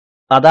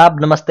आदाब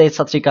नमस्ते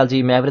सत श्री अकाल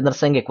जी। मैं वरिंदर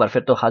सिंह एक बार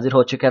फिर तो हाजिर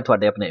हो चुके हैं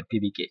थोड़े अपने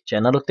पीबीके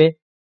चैनल उत्ते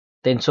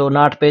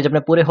 359 पेज अपने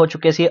पूरे हो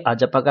चुके सी।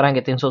 अज आप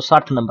करांगे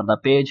 360 नंबर का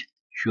पेज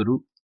शुरू,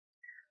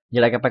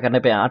 जिहड़ा कि आपां करने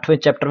पे 8वें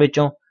चैप्टर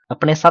विचों।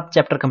 अपने 7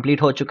 चैप्टर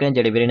कंप्लीट हो चुके हैं।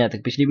 जिहड़े वीरे ने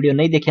तक पिछली वीडियो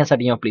नहीं देखियां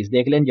साडियां प्लीज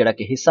देख लें, जिहड़ा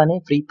कि हिस्सा ने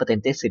फ्री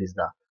पतेंते सीरीज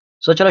का।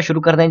 सो चलो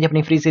शुरू करते हैं जी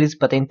अपनी फ्री सीरीज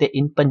पतेंते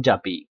इन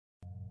पंजाबी।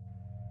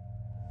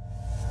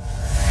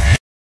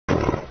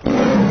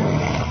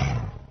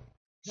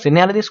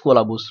 सिग्नैले दी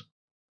स्कूलाबुस,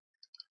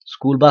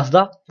 स्कूल बस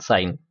का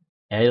साइन।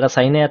 यह जिहड़ा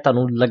साइन है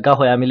तुहानूं लगा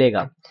होया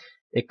मिलेगा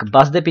एक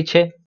बस के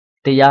पिछे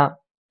ते या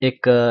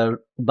एक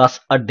बस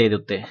अड्डे दे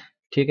उत्ते,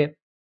 ठीक है,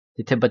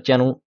 जिथे बच्चों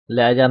नूं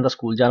लाया जाता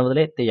स्कूल जाने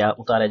बदले ते या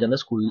उतारिया जाता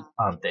स्कूल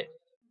आने ते।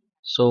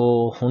 सो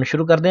हुण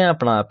शुरू करते हैं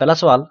अपना पहला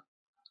सवाल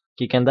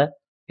की कहंदा है,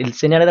 Il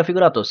segnale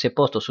raffigurato si è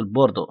posto sul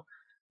bordo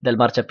del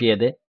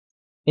marciapiede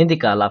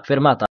indica la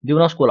fermata di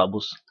uno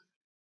scuolabus।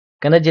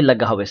 कहंदा जे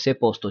लगा होवे से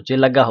पोस्टो, जे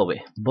लगा होवे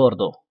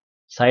बोर्डो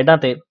साइडां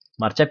ते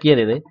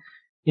marciapiede दे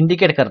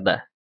इंडिकेट करता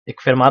है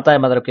एक fermata है,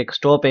 मतलब कि एक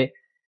स्टॉप है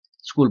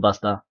स्कूल बस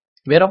का,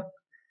 vero?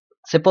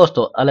 Se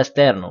posto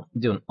all'esterno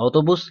di un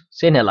autobus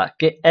segnala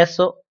che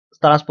esso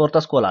trasporta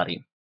scolari।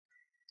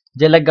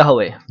 जे लगा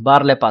होवे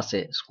बाहरले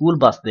पासे स्कूल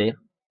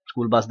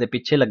बस दे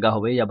पिछे लगा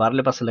होवे या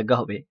बाहरले पासे लगा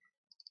होवे,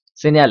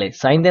 segnale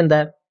साइन देंदा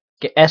है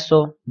कि esso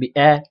भी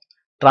ए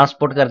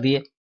ट्रांसपोर्ट कर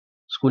दिए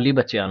स्कूली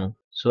बच्चों नूं।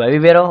 सो è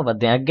vero,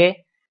 वधदे हां अगे।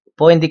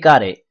 Può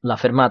indicare la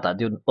fermata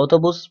di un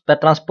autobus per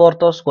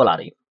trasporto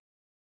scolari।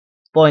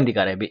 può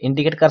indicare भी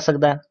इंडिकेट कर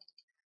सकता है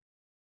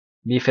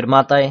भी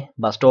fermata है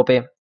बस स्टॉप है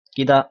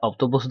किदा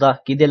autobus दा,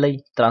 किदे लई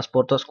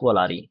ट्रांसपोर्टो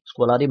scolari।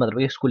 scolari मतलब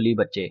कि स्कूली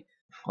बच्चे,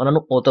 उन्हां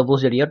नूं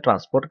autobus जिहड़ी है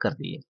ट्रांसपोर्ट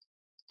करदी है,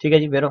 ठीक है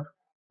जी, vero?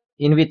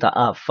 Invita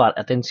a fare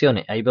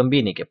attenzione ai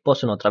bambini che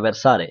possono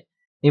attraversare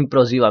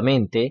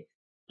improvvisamente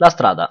la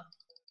strada।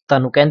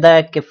 ਤੁਹਾਨੂੰ ਕਹਿੰਦਾ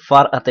ਹੈ कि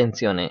far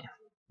attenzione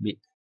भी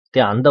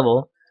ध्यान दवो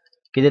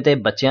किदे ते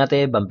बच्चों ते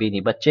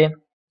बंबीनी बच्चे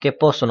che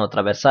possono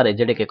attraversare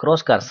ਜਿਹੜੇ कि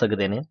क्रॉस कर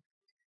सकते हैं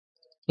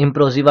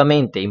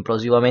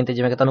improvvisamente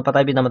जिवें कि ਤੁਹਾਨੂੰ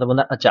पता भी दा मतलब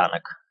ਹੁੰਦਾ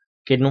अचानक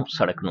किनू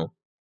सड़क नूं,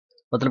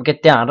 मतलब कि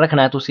ध्यान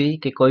रखना है तुसी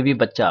कि कोई भी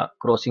बच्चा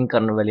क्रॉसिंग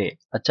करने वेले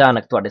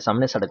अचानक तुहाडे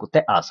सामने सड़क उत्ते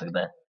आ सकता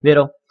है,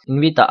 vero?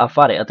 Invita a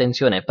fare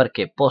attenzione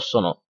perché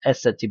possono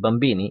esserci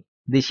bambini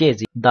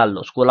discesi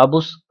dallo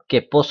scuolabus che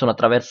possono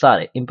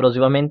attraversare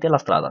improvvisamente la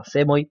strada।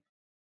 se moi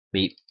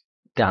भी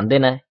ध्यान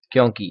देना है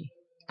क्योंकि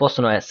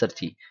possono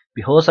esserci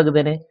भी हो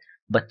सकते ने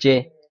बच्चे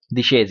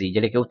discesi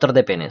जिहड़े कि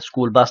उतरदे पे ने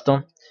स्कूल बस तो,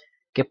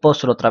 che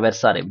possono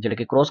attraversare जिहड़े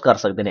कि क्रॉस कर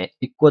सकते ने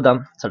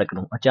इक्कोदम सड़क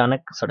नूं,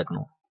 अचानक सड़क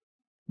नूं,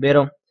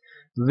 vero?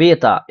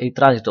 Vieta il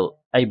transito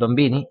ai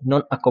bambini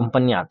non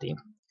accompagnati।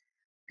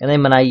 कहने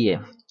मनाई है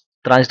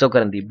ट्रांजिटो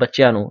करन दी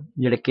बच्चों नूं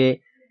जिहड़े कि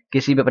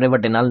किसी भी अपने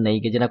वड्डे नाल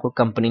नहीं, कि जिन्हां कोल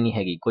कंपनी नहीं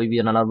हैगी, कोई भी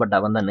उन्हां नाल वड्डा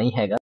बंदा नहीं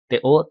हैगा ते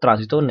ओह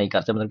ट्रांजिटो नहीं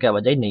कर सकदे, मतलब कि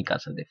आवाजाही नहीं कर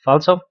सकदे।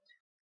 falso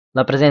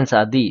la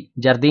presenza di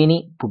giardini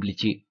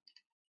pubblici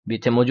भी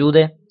इत्थे मौजूद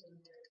है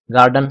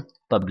garden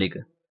public.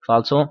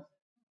 falso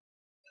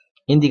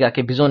indica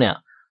che bisogna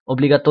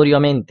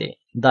obbligatoriamente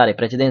dare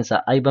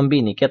precedenza ai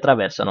bambini che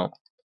attraversano।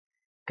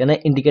 कहने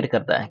इंडिकेट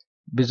करता है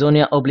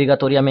bisogna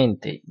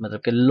obbligatoriamente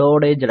मतलब कि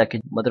लोड़ है, जिहड़ा कि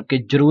मतलब कि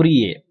जरूरी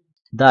है,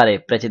 dare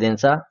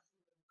precedenza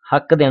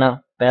हक देना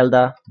पहल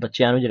दा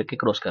बच्चों जिहड़े कि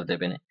क्रॉस करते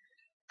पे ने।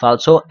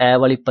 falso ए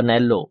वाली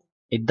पनेलो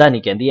इदां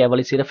नहीं कहती, ए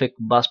वाली सिर्फ एक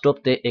बस स्टॉप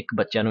ते एक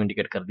बच्चों नूं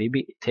इंडिकेट करदी भी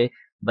इत्थे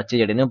बच्चे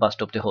जिहड़े ने बस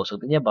स्टॉप ते हो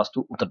सकदे या बस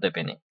तों उतरदे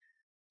पे ने।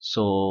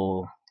 सो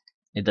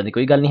इदां दी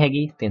कोई गल नहीं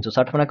हैगी।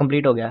 360 अपना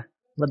कंप्लीट हो गया।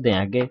 वधदे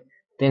हां अगे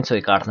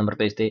 361 नंबर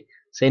पेज ते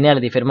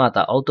segnale di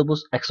fermata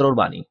autobus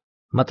extraurbani,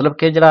 मतलब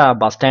कि जिहड़ा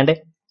बस स्टैंड है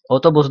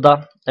autobus दा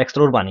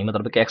extraurbani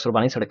मतलब कि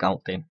extraurbani सड़कां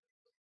उत्ते।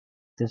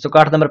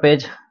 361 नंबर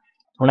पेज।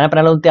 हुण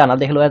अपने नाल ध्यान नाल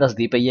देख लो,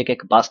 दसदी पई है कि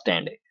एक बस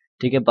स्टैंड है,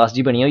 ठीक है, बस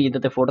जी बनी हुई है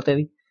ते फोटो ते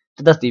भी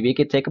ते दसदी भी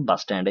कि इत्थे एक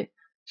बस स्टैंड है,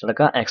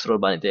 सड़कां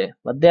extraurbani ते।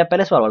 वधदे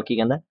पहले सवाल वाल की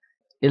कहंदा,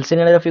 il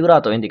segnale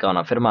raffigurato indica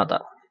una fermata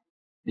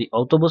di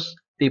autobus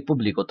di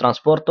pubblico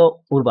trasporto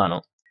urbano।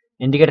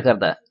 Indicate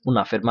करता है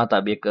una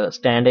fermata भी एक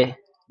स्टैंड है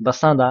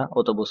बसां दा,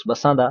 autobus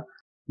बसां दा,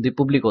 di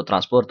pubblico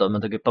trasporto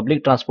मतलब कि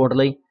पब्लिक ट्रांसपोर्ट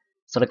लई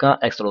सड़कां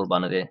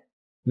extraurbane ते,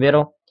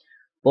 vero?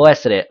 Può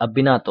essere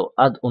abbinato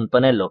ad un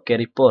pannello che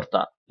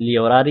riporta gli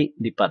orari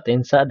di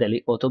partenza degli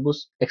autobus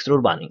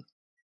extraurbani।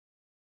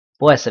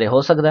 può essere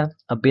हो सकता है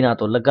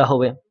abbinato लगा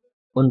होवे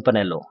un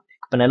pannello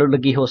एक pannello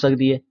लगी हो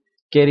सकती है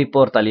che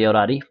riporta gli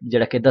orari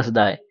जिहड़ा कि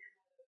दसदा है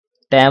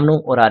टाइम नूं,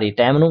 orari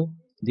टाइम नूं,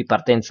 di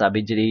partenza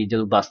भी जिहड़ी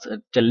जदों बस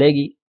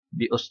चलेगी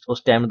भी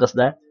उस टाइम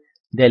दसदा है,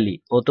 degli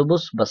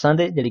autobus बसां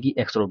दे जिहड़ी कि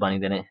extraurbani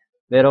दे ने,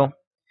 vero?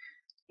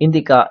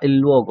 Indica il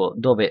luogo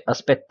dove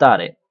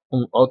aspettare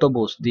un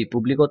autobus di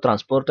pubblico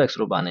trasporto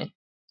extraurbane।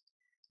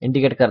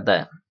 Indicate करता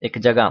है एक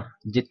जगह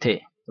जिथे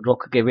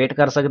रुक के वेट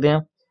कर सकते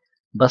हैं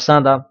बसां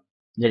दा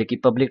जिहड़ी कि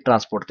पब्लिक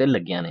ट्रांसपोर्ट ते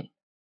लगियां ने,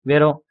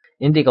 vero?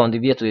 Indica un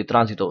divieto di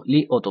transito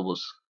gli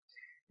autobus।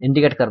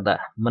 Indicate करता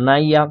है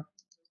मनाही आ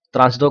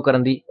ट्रांसिटो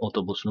करन दी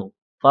autobus नूं।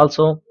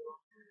 falso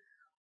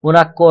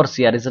una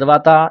corsia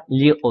riservata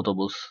gli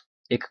autobus,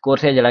 एक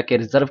कोर्सिया जिहड़ा कि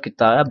रिजर्व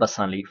कीता है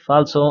बसां लई।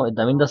 falso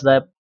इदां भी दसदा है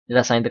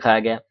जिहड़ा साइन दिखाया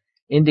गया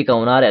indica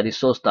un'area di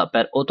sosta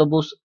per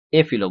autobus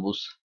e filobus,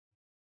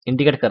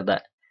 indicate ਕਰਦਾ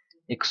ਹੈ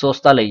ਇੱਕ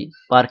ਸੋਸਤਾ ਲਈ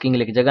ਪਾਰਕਿੰਗ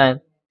ਲਈ ਇੱਕ ਜਗ੍ਹਾ ਹੈ,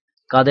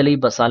 ਕਾਹਦੇ ਲਈ?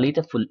 ਬੱਸਾਂ ਲਈ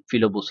ਤੇ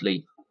ਫਿਲੋਬus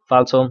ਲਈ।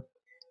 ਫਾਲਸੋ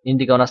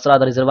indica una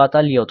strada riservata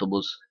agli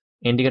autobus,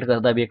 indicate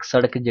ਕਰਦਾ ਵੀ ਇੱਕ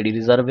ਸੜਕ ਜਿਹੜੀ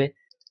ਰਿਜ਼ਰਵ ਹੈ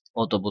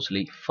autobus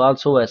ਲਈ।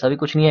 ਫਾਲਸੋ ਐਸਾ ਵੀ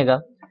ਕੁਝ ਨਹੀਂ ਹੈਗਾ।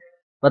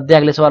 ਵੱਧਦੇ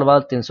ਅਗਲੇ ਸਵਾਲ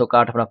ਵੱਲ।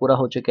 361 ਆਪਣਾ ਪੂਰਾ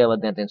ਹੋ ਚੁੱਕਿਆ।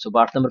 ਵੱਧਦੇ ਹਾਂ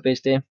 362 ਨੰਬਰ ਪੇਜ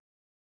ਤੇ।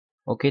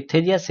 ਓਕੇ,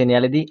 ਇੱਥੇ ਜੀ ਹੈ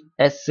ਸੈਨਿਆਲੇ ਦੀ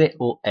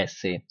SOS,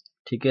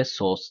 ਠੀਕ ਹੈ,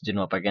 ਸੋਸ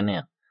ਜਿਹਨੂੰ ਆਪਾਂ ਕਹਿੰਦੇ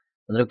ਹਾਂ,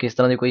 ਮਤਲਬ ਕਿਸ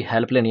ਤਰ੍ਹਾਂ ਦੀ ਕੋਈ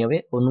ਹੈਲਪ ਲੈਣੀ ਹੋਵੇ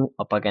ਉਹਨੂੰ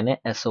ਆਪਾਂ ਕਹਿੰਦੇ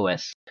ਹਾਂ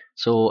SOS।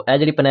 ਸੋ ਇਹ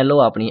ਜਿਹੜੀ ਪੈਨੈਲੋ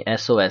ਆਪਣੀ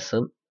SOS,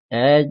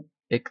 ਇਹ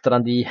ਇੱਕ ਤਰ੍ਹਾਂ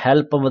ਦੀ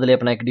ਹੈਲਪ ਬਦਲੇ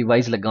ਆਪਣਾ ਇੱਕ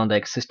ਡਿਵਾਈਸ ਲੱਗਾ ਹੁੰਦਾ,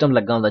 ਇੱਕ ਸਿਸਟਮ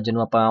ਲੱਗਾ ਹੁੰਦਾ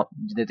ਜਿਹਨੂੰ ਆਪਾਂ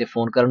ਜਿਹਦੇ ਤੇ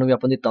ਫੋਨ ਕਰਨ ਨੂੰ ਵੀ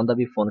ਆਪਾਂ ਦਿੱਤਾ ਹੁੰਦਾ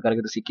ਵੀ ਫੋਨ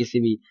ਕਰਕੇ ਤੁਸੀਂ ਕਿਸੇ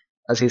ਵੀ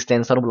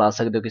ਅਸਿਸਟੈਂਸਰ ਨੂੰ ਬੁਲਾ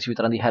ਸਕਦੇ ਹੋ, ਕਿਸੇ ਵੀ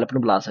ਤਰ੍ਹਾਂ ਦੀ ਹੈਲਪ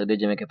ਨੂੰ ਬੁਲਾ ਸਕਦੇ ਹੋ,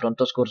 ਜਿਵੇਂ ਕਿ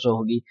ਪ੍ਰੰਤੋ ਸਕੋਰਸੋ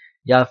ਹੋ ਗਈ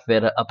ਜਾਂ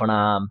ਫਿਰ ਆਪਣਾ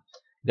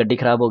ਗੱਡੀ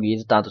ਖਰਾਬ ਹੋ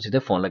ਗਈ ਤਾਂ ਤੁਸੀਂ ਤੇ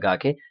ਫੋਨ ਲਗਾ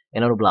ਕੇ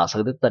ਇਹਨਾਂ ਨੂੰ ਬੁਲਾ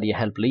ਸਕਦੇ ਹੋ, ਤੁਹਾਡੀ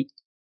ਹੈਲਪ ਲਈ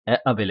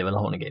ਇਹ ਅਵੇਲੇਬਲ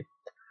ਹੋਣਗੇ।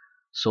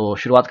 So,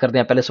 ਸ਼ੁਰੂਆਤ ਕਰਦੇ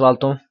ਹਾਂ ਪਹਿਲੇ ਸਵਾਲ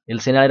ਤੋਂ। Il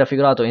segnale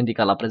raffigurato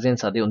indica la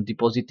presenza di un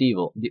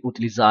dispositivo di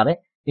utilizzare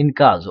in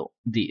caso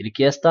di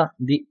richiesta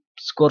di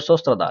soccorso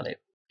stradale।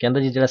 ਕਹਿੰਦਾ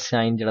ਜੀ ਜਿਹੜਾ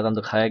ਸਾਈਨ ਜਿਹੜਾ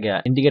ਤੁਹਾਨੂੰ ਦਿਖਾਇਆ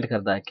ਗਿਆ ਇੰਡੀਕੇਟ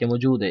ਕਰਦਾ ਹੈ ਕਿ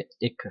ਮੌਜੂਦ ਹੈ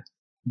ਇੱਕ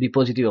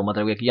ਡਿਪੋਜ਼ਿਟਿਵ,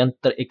 ਮਤਲਬ ਇੱਕ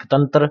ਯੰਤਰ, ਇੱਕ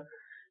ਤੰਤਰ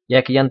ਜਾਂ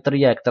ਇੱਕ ਯੰਤਰ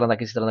ਜਾਂ ਇੱਕ ਤਰ੍ਹਾਂ ਦਾ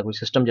ਕਿਸੇ ਤਰ੍ਹਾਂ ਦਾ ਕੋਈ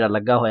ਸਿਸਟਮ ਜਿਹੜਾ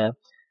ਲੱਗਾ ਹੋਇਆ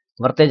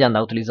ਵਰਤਿਆ ਜਾਂਦਾ,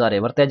 ਉਤਲੀਜ਼ਾਰੇ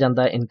ਵਰਤਿਆ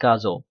ਜਾਂਦਾ ਇਨ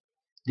ਕਾਜ਼ੋ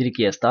ਦੀ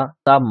ਰਿਕੁਐਸਟਾ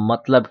ਦਾ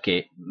ਮਤਲਬ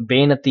ਕਿ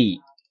ਬੇਨਤੀ,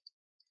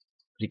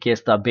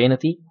 ਰਿਕੁਐਸਟਾ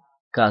ਬੇਨਤੀ,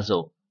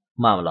 ਕਾਜ਼ੋ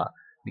ਮਾਮਲਾ,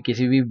 ਵੀ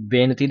ਕਿਸੇ ਵੀ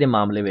ਬੇਨਤੀ ਦੇ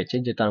ਮਾਮਲੇ ਵਿੱਚ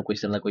ਜੇ ਤੁਹਾਨੂੰ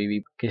ਕਿਸੇ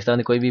ਤਰ੍ਹਾਂ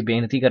ਦੀ ਕੋਈ ਵੀ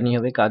ਬੇਨਤੀ ਕਰਨੀ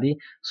ਹੋਵੇ ਕਾਹਦੀ?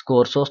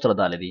 ਸਕੋਰਸੋ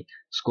ਸਟਰਾਦਾਲੇ ਦੀ।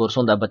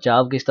 ਸਕੋਰਸੋ ਹੁੰਦਾ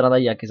ਬਚਾਵ ਕਿਸ ਤਰ੍ਹਾਂ ਦਾ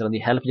ਜਾਂ ਕਿਸ ਤਰ੍ਹਾਂ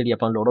ਦੀ ਹੈਲਪ ਜਿਹੜੀ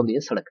ਆਪਾਂ ਨੂੰ ਲੋੜ ਹੁੰਦੀ ਹੈ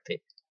ਸੜਕ ਤੇ।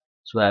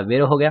 ਸੋ è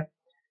vero ਹੋ ਗਿਆ।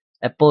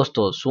 È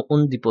posto su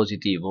un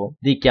dispositivo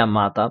di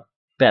chiamata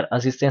per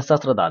assistenza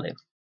stradale,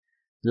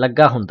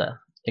 ਲੱਗਾ ਹੁੰਦਾ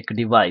ਇੱਕ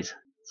ਡਿਵਾਈਸ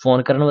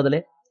ਫੋਨ ਕਰਨ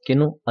ਬਦਲੇ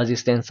ਕਿਹਨੂੰ?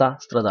 ਅਸਿਸਟੈਂਸਾ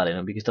ਸਟਰਾਦਾਲੇ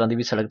ਨੂੰ, ਵੀ ਕਿਸ ਤਰ੍ਹਾਂ ਦੀ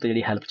ਵੀ ਸੜਕ ਤੇ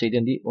ਜਿਹੜੀ ਹੈਲਪ ਚਾਹੀਦੀ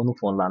ਹੁੰਦੀ ਉਹਨੂੰ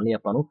ਫੋਨ ਲਾਉਣ ਲਈ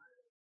ਆਪਾਂ ਨੂੰ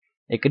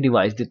ਇੱਕ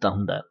ਡਿਵਾਈਸ ਦਿੱਤਾ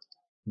ਹੁੰਦਾ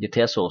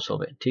ਜਿੱਥੇ ਇਹ ਸੋਰਸ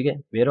ਹੋਵੇ, ਠੀਕ ਹੈ।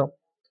 vero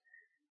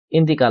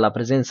indica la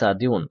presenza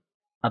di un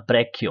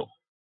apparecchio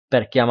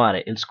per chiamare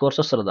il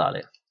soccorso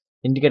stradale,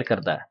 indicate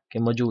ਕਰਦਾ ਹੈ ਕਿ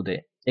ਮੌਜੂਦ ਹੈ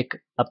ਇੱਕ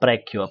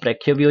apparecchio,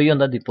 apparecchio ਵੀ ਉਹੀ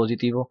ਹੁੰਦਾ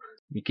dispositivo,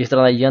 ਵੀ ਕਿਸ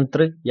ਤਰ੍ਹਾਂ ਦਾ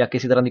ਯੰਤਰ ਜਾਂ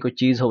ਕਿਸੇ ਤਰ੍ਹਾਂ ਦੀ ਕੋਈ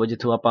ਚੀਜ਼ ਹੋਵੇ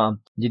ਜਿੱਥੋਂ ਆਪਾਂ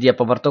ਜਿਹਦੀ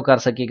ਆਪਾਂ ਵਰਤੋਂ ਕਰ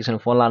ਸਕੀਏ ਕਿਸੇ ਨੂੰ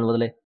ਫੋਨ ਲਾਉਣ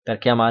ਬਦਲੇ, per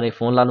chiamare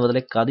ਫੋਨ ਲਾਉਣ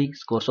ਬਦਲੇ ਕਾਹਦੀ?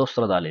 scorso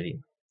stradale ਦੀ।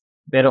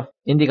 vero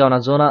indica una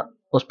zona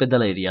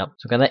ospedaleria,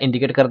 ਸੋ ਕਹਿੰਦਾ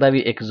ਇੰਡੀਕੇਟ ਕਰਦਾ ਵੀ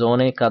ਇੱਕ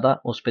ਜ਼ੋਨ ਹੈ ਕਾਹਦਾ?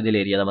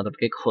 ospedaleria ਦਾ ਮਤਲਬ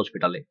ਕਿ ਇੱਕ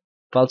ਹਸਪੀਟਲ ਹੈ।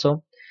 falso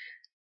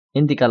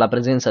indica la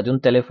presenza di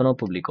un telefono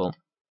pubblico,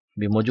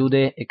 ਵੀ ਮੌਜੂਦ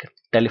ਹੈ ਇੱਕ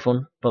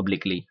ਟੈਲੀਫੋਨ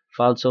ਪਬਲਿਕ ਲਈ।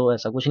 falso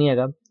ਐਸਾ ਕੁਝ ਨਹੀਂ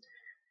ਹੈਗਾ।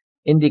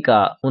 indica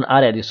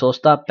un'area di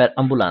sosta per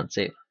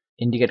ambulanze,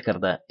 indicate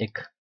ਕਰਦਾ ਇੱਕ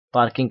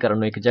ਪਾਰਕਿੰਗ ਕਰਨ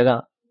ਨੂੰ ਇੱਕ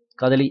ਜਗ੍ਹਾ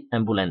ਕਾਹਦੇ ਲਈ?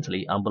 ਐਂਬੂਲੈਂਸ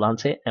ਲਈ,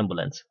 ambulance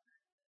ambulance.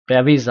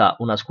 preavvisa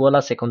una scuola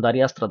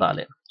secondaria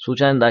stradale,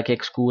 ਸੂਚਨਾ ਦਿੰਦਾ ਕਿ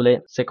ਇੱਕ ਸਕੂਲ ਹੈ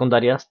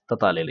secondaria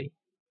statale ਲਈ।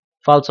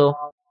 falso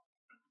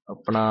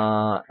ਆਪਣਾ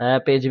ਇਹ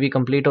ਪੇਜ ਵੀ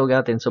ਕੰਪਲੀਟ ਹੋ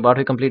ਗਿਆ, 362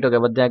 ਵੀ ਕੰਪਲੀਟ ਹੋ ਗਿਆ।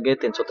 ਵੱਧਦੇ ਅੱਗੇ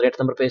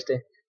 363 ਨੰਬਰ ਪੇਜ ਤੇ।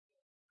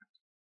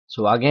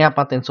 ਸੋ ਆ ਗਏ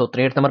ਆਪਾਂ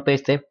 363 ਨੰਬਰ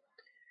ਪੇਜ ਤੇ।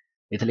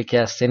 ਇੱਥੇ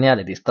ਲਿਖਿਆ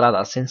segnale di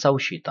strada senza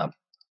uscita,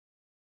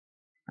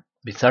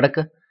 ਵੀ ਸੜਕ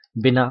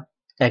ਬਿਨਾਂ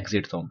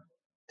ਐਗਜ਼ਿਟ ਤੋਂ।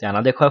 ਧਿਆਨ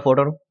ਨਾਲ ਦੇਖੋ ਇਹ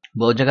ਫੋਟੋ ਨੂੰ,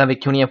 ਬਹੁਤ ਜਗ੍ਹਾ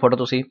ਵੇਖੀ ਹੋਣੀ ਹੈ ਫੋਟੋ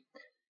ਤੁਸੀਂ,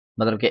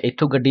 ਮਤਲਬ ਕਿ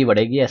ਇੱਥੋਂ ਗੱਡੀ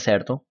ਵੜੇਗੀ ਇਸ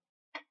ਸਾਈਡ ਤੋਂ,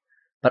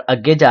 ਪਰ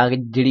ਅੱਗੇ ਜਾ ਕੇ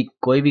ਜਿਹੜੀ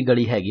ਕੋਈ ਵੀ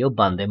ਗਲੀ ਹੈਗੀ ਉਹ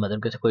ਬੰਦ ਹੈ,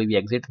 ਮਤਲਬ ਕਿ ਕੋਈ ਵੀ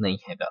ਐਗਜ਼ਿਟ ਨਹੀਂ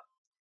ਹੈਗਾ।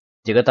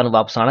 ਜੇਕਰ ਤੁਹਾਨੂੰ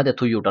ਵਾਪਸ ਆਉਣਾ ਤਾਂ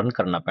ਇੱਥੋਂ ਯੂ ਟਰਨ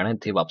ਕਰਨਾ ਪੈਣਾ,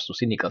 ਇੱਥੇ ਵਾਪਸ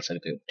ਤੁਸੀਂ ਨਿਕਲ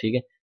ਸਕਦੇ ਹੋ, ਠੀਕ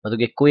ਹੈ। ਮਤਲਬ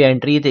ਕਿ ਇੱਕੋ ਹੀ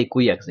ਐਂਟਰੀ ਤੇ ਇੱਕੋ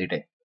ਹੀ ਐਗਜ਼ਿਟ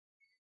ਹੈ,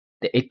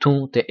 ਤੇ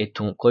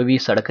ਇੱਥੋਂ ਕੋਈ ਵੀ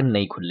ਸੜਕ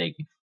ਨਹੀਂ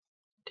ਖੁੱਲੇਗੀ,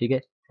 ਠੀਕ ਹੈ।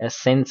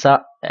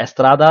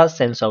 strada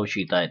senza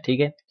uscita ਹੈ,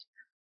 ਠੀਕ ਹੈ।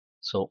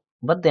 ਸੋ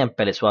ਵੱਧਦੇ ਹਾਂ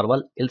ਪਹਿਲੇ ਸਵਾਲ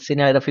ਵੱਲ। il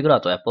segnale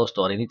raffigurato è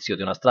posto all'inizio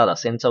di una strada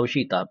senza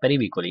uscita per i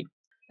veicoli,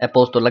 ਇਹ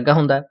posto ਲੱਗਾ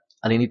ਹੁੰਦਾ ਹੈ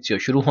all'inizio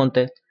ਸ਼ੁਰੂ ਹੋਣ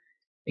ਤੇ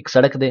ਇੱਕ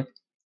ਸੜਕ ਦੇ,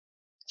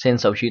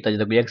 senza uscita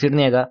ਜਦੋਂ ਕੋਈ ਐਗਜ਼ਿਟ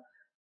ਨਹੀਂ ਹੈਗਾ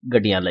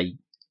ਗੱਡੀਆਂ ਲਈ।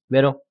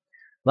 vero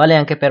vale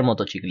anche per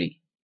motocicli,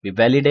 ਵੀ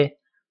ਵੈਲਿਡ ਹੈ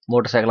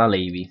ਮੋਟਰਸਾਈਕਲਾਂ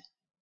ਲਈ ਵੀ।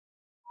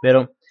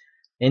 vero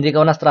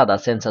indica una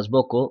strada senza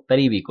sbocco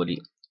per i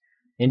veicoli,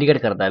 indicate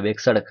ਕਰਦਾ ਹੈ ਵੀ ਇੱਕ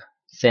ਸੜਕ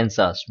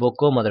senza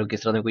sbocco ਮਤਲਬ ਕਿਸ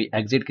ਤਰ੍ਹਾਂ ਦਾ ਕੋਈ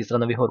ਐਗਜ਼ਿਟ, ਕਿਸ ਤਰ੍ਹਾਂ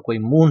ਦਾ ਵੀ ਹੋਰ ਕੋਈ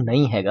ਮੂੰਹ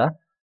ਨਹੀਂ ਹੈਗਾ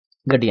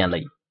ਗੱਡੀਆਂ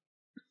ਲਈ।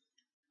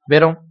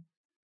 vero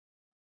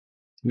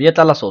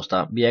vieta la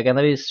sosta, ਵੀ ਇਹ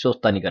ਕਹਿੰਦਾ ਵੀ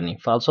ਸੋਸਤਾ ਨਹੀਂ ਕਰਨੀ।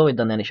 falso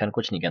ਇਦਾਂ ਦਾ ਨਿਸ਼ਾਨ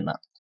ਕੁਝ ਨਹੀਂ ਕਹਿੰਦਾ।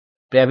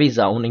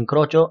 preavvisa un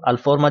incrocio al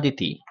forma di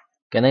T,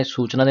 ਕਹਿੰਦਾ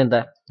ਸੂਚਨਾ ਦਿੰਦਾ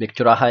ਵੀ ਇੱਕ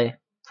ਚੁਰਾਹਾ ਹੈ,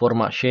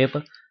 ਫੋਰਮਾ ਸ਼ੇਪ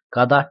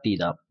ਕਾਹਦਾ? ਟੀ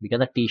ਦਾ, ਵੀ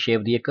ਕਹਿੰਦਾ ਟੀ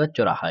ਸ਼ੇਪ ਦੀ ਇੱਕ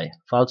ਚੁਰਾਹਾ ਹੈ।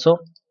 falso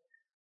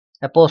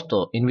è posto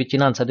in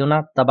vicinanza di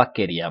una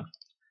tabaccheria,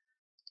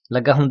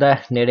 ਲੱਗਾ ਹੁੰਦਾ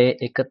ਨੇੜੇ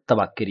ਇੱਕ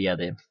ਤਬਾਕੇਰੀਆ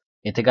ਦੇ।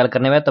 ਇੱਥੇ ਗੱਲ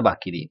ਕਰਨੇ ਵਾ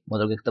ਤਬਾਕੀ ਦੀ,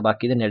 ਮਤਲਬ ਕਿ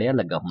ਤਬਾਕੀ ਦੇ ਨੇੜੇ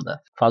ਲੱਗਾ ਹੁੰਦਾ।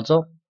 falso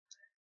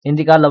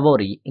indica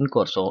lavori in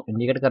corso,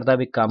 indicate ਕਰਦਾ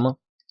ਵੀ ਕੰਮ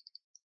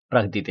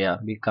ਪ੍ਰਗਤੀ ਤੇ ਆ,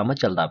 ਵੀ ਕੰਮ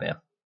ਚੱਲਦਾ ਪਿਆ।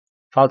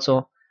 falso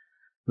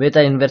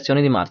vieta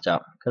inversione di marcia,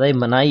 ਕਹਿੰਦਾ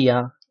ਮਨਾਹੀ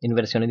ਆ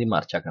ਇਨਵਰਸੀone ਦੀ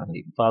ਮਾਰਚਾ ਕਰਨ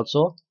ਦੀ।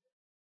 falso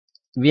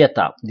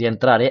vieta di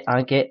entrare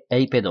anche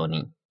ai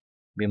pedoni,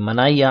 ਵੀ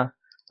ਮਨਾਹੀ ਆ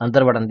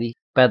ਅੰਦਰ ਵੜਨ ਦੀ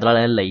ਪੈਦਲ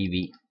ਵਾਲਿਆਂ ਲਈ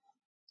ਵੀ।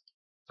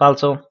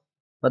 falso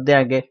ਵੱਧਦੇ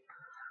ਅੱਗੇ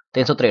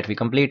 363 ਵੀ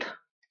complete.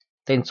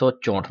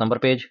 364 number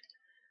page.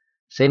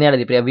 segnale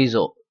di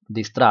preavviso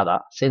di strada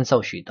senza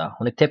uscita,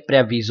 ਹੁਣ ਇੱਥੇ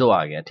preavviso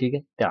ਆ ਗਿਆ, ਠੀਕ ਹੈ।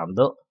 ਧਿਆਨ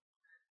ਦਿਓ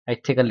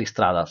ਇੱਥੇ ਇਕੱਲੀ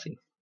strada ਸੀ,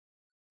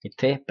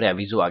 ਇੱਥੇ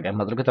preavviso ਆ ਗਿਆ,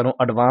 ਮਤਲਬ ਕਿ ਤੁਹਾਨੂੰ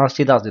ਐਡਵਾਂਸ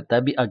ਹੀ ਦੱਸ ਦਿੱਤਾ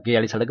ਵੀ ਅੱਗੇ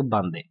ਵਾਲੀ ਸੜਕ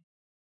ਬੰਦ ਹੈ।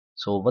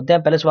 ਸੋ ਵੱਧਦੇ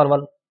ਪਹਿਲੇ ਸਵਾਲ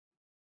ਵੱਲ।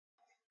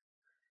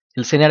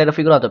 il segnale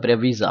raffigurato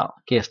preavvisa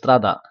che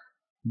strada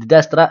di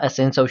destra è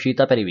senza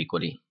uscita per i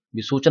vicoli,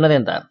 ਵੀ ਸੂਚਨਾ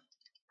ਦਿੰਦਾ ਹੈ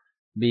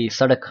ਵੀ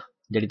ਸੜਕ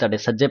ਜਿਹੜੀ ਤੁਹਾਡੇ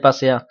ਸੱਜੇ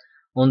ਪਾਸੇ ਆ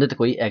ਉਹਦੇ ਤੇ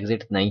ਕੋਈ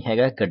ਐਗਜ਼ਿਟ ਨਹੀਂ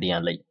ਹੈਗਾ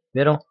ਗੱਡੀਆਂ ਲਈ।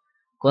 vero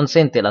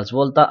consente la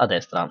svolta a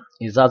destra,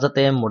 ਇਜਾਜ਼ਤ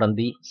ਹੈ ਮੁੜਨ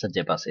ਦੀ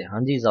ਸੱਜੇ ਪਾਸੇ।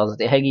 ਹਾਂਜੀ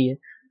ਇਜਾਜ਼ਤ ਹੈਗੀ ਹੈ,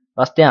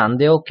 ਬਸ ਧਿਆਨ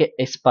ਦਿਓ ਕਿ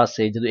ਇਸ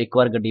ਪਾਸੇ ਜਦੋਂ ਇੱਕ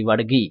ਵਾਰ ਗੱਡੀ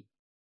ਵੜ ਗਈ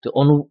ਤੇ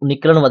ਉਹਨੂੰ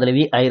ਨਿਕਲਣ ਬਦਲੇ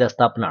ਵੀ ਆਹੀ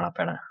ਰਸਤਾ ਅਪਣਾਉਣਾ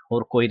ਪੈਣਾ,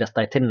 ਹੋਰ ਕੋਈ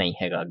ਰਸਤਾ ਇੱਥੇ ਨਹੀਂ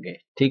ਹੈਗਾ ਅੱਗੇ,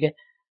 ਠੀਕ ਹੈ।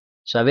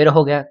 ਸਵੇਰ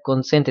ਹੋ ਗਿਆ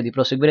consente di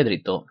proseguire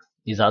dritto,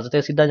 ਇਜਾਜ਼ਤ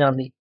ਹੈ ਸਿੱਧਾ ਜਾਣ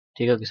ਦੀ,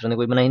 ਠੀਕ ਹੈ, ਕਿਸੇ ਨੇ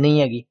ਕੋਈ ਮਨਾਹੀ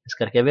ਨਹੀਂ ਹੈਗੀ, ਇਸ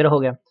ਕਰਕੇ ਅਵੇਅਰ ਹੋ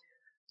ਗਿਆ।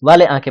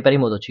 vale anche per i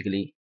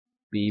motocicli,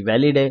 we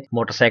valid ਹੈ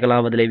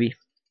ਮੋਟਰਸਾਈਕਲਾਂ ਬਦਲੇ ਵੀ।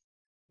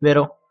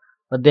 vero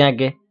ਵੱਧਦੇ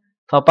ਅੱਗੇ,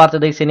 fa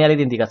parte dei segnali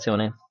di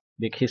indicazione,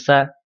 ਵੀ ਇੱਕ ਹਿੱਸਾ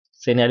ਹੈ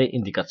segnali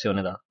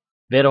indicazione ਦਾ।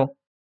 vero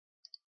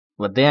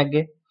ਵੱਧਦੇ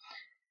ਅੱਗੇ,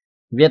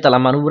 vieta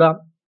la manovra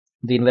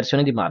di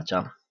inversione di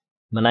marcia,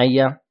 ਮਨਾਹੀ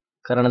ਆ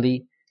ਕਰਨ ਦੀ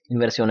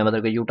ਇਨਵਰਸੀone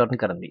ਮਤਲਬ ਕਿ ਯੂ ਟਰਨ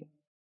ਕਰਨ ਦੀ।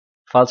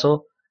 falso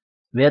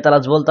vieta la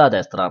svolta a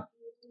destra,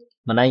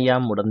 ਮਨਾਹੀ ਆ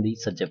ਮੁੜਨ ਦੀ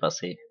ਸੱਜੇ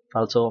ਪਾਸੇ।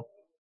 falso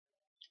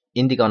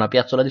indica una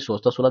piazzola di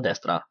sosta sulla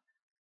destra,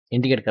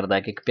 indicate ਕਰਦਾ ਹੈ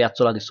ਕਿ ਇੱਕ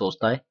piazzola di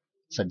sosta ਹੈ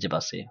ਸੱਜੇ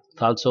ਪਾਸੇ।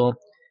 falso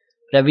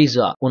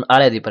preavvisa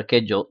un'area di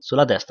parcheggio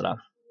sulla destra,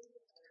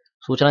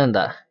 ਸੂਚਨਾ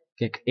ਦਿੰਦਾ ਹੈ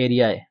ਕਿ ਇੱਕ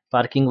ਏਰੀਆ ਹੈ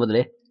ਪਾਰਕਿੰਗ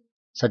ਬਦਲੇ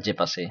ਸੱਜੇ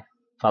ਪਾਸੇ।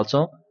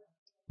 falso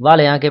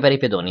vale anche per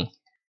i pedoni,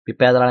 ਵੀ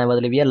ਪੈਦਲ ਵਾਲਿਆਂ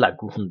ਬਦਲੇ ਵੀ ਇਹ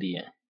ਲਾਗੂ ਹੁੰਦੀ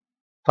ਹੈ।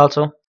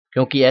 falso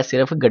ਕਿਉਂਕਿ ਇਹ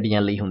ਸਿਰਫ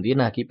ਗੱਡੀਆਂ ਲਈ ਹੁੰਦੀ ਹੈ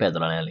ਨਾ ਕਿ ਪੈਦਲ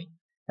ਵਾਲਿਆਂ ਲਈ,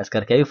 ਇਸ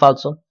ਕਰਕੇ ਵੀ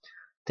falso।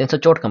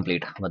 364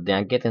 ਕੰਪਲੀਟ, ਵੱਧਦੇ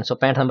ਅੱਗੇ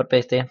 365 ਨੰਬਰ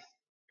ਪੇਜ ਤੇ।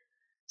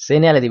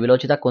 segnale di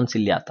velocità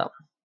consigliata,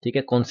 ਠੀਕ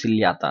ਹੈ,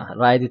 consigliata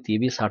ਰਾਏ ਦਿੱਤੀ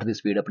ਵੀ 60 ਦੀ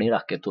ਸਪੀਡ ਆਪਣੀ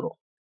ਰੱਖ ਕੇ ਤੁਰੋ,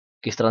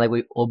 ਕਿਸ ਤਰ੍ਹਾਂ ਦਾ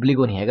ਕੋਈ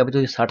ਓਬਲੀਗੋ ਨਹੀਂ ਹੈਗਾ ਵੀ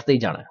ਤੁਸੀਂ 60 ਤੇ ਹੀ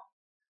ਜਾਣਾ,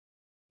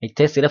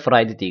 ਇੱਥੇ ਸਿਰਫ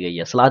ਰਾਏ ਦਿੱਤੀ ਗਈ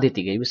ਹੈ, ਸਲਾਹ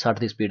ਦਿੱਤੀ ਗਈ ਵੀ 60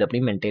 ਦੀ ਸਪੀਡ ਆਪਣੀ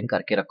ਮੇਨਟੇਨ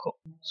ਕਰਕੇ ਰੱਖੋ।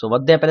 ਸੋ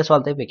ਵੱਧਦੇ ਆ ਪਹਿਲੇ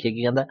ਸਵਾਲ ਤੇ, ਵੇਖੀਏ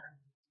ਕੀ ਕਹਿੰਦਾ।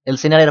 il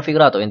segnale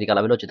raffigurato indica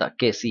la velocità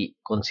che si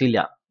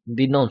consiglia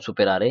di non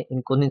superare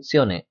in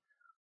condizioni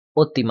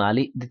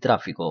ottimali di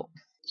traffico,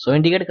 so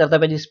indicate ਕਰਦਾ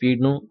ਪਿਆ ਜੀ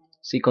ਸਪੀਡ ਨੂੰ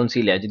ਸੀ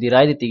consiglia ਜਿਹਦੀ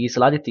ਰਾਏ ਦਿੱਤੀ ਗਈ,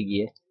 ਸਲਾਹ ਦਿੱਤੀ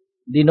ਗਈ ਹੈ,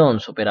 di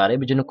non superare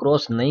ਵੀ ਜਿਹਨੂੰ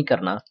ਕ੍ਰੋਸ ਨਹੀਂ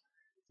ਕਰਨਾ,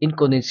 in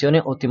condizioni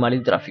ottimali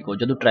di traffico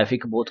ਜਦੋਂ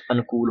ਟ੍ਰੈਫਿਕ ਬਹੁਤ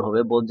ਅਨੁਕੂਲ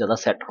ਹੋਵੇ, ਬਹੁਤ ਜ਼ਿਆਦਾ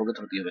ਸੈੱਟ ਹੋ ਕੇ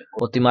ਤੁਰਦੀ ਹੋਵੇ।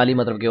 ottimali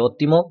ਮਤਲਬ ਕਿ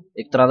ottimo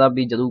ਇੱਕ ਤਰ੍ਹਾਂ ਦਾ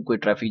ਵੀ ਜਦੋਂ ਕੋਈ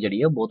ਟ੍ਰੈਫਿਕ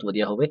ਜਿਹੜੀ ਹੈ ਬਹੁਤ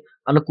ਵਧੀਆ ਹੋਵੇ,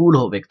 ਅਨੁਕੂਲ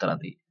ਹੋਵੇ ਇੱਕ ਤਰ੍ਹਾਂ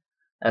ਦੀ,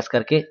 ਇਸ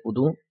ਕਰਕੇ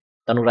ਉਦੋਂ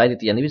ਤੁਹਾਨੂੰ ਰਾਏ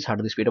ਦਿੱਤੀ ਜਾਂਦੀ ਵੀ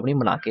 60 ਦੀ ਸਪੀਡ ਆਪਣੀ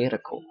ਬਣਾ ਕੇ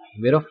ਰੱਖੋ।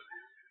 vero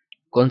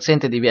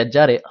consente di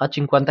viaggiare a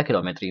 50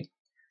 km,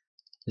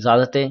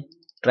 ਇਜਾਜ਼ਤ ਹੈ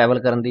ਟਰੈਵਲ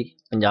ਕਰਨ ਦੀ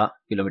 50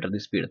 km ਦੀ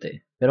ਸਪੀਡ ਤੇ।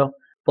 vero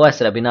può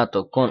essere abbinato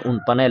con un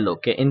pannello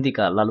che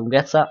indica la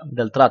lunghezza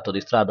del tratto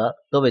di strada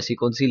dove si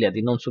consiglia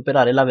di non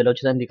superare la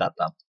velocità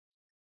indicata,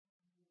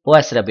 può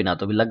essere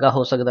abbinato ਵੀ ਲੱਗਾ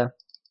ਹੋ ਸਕਦਾ,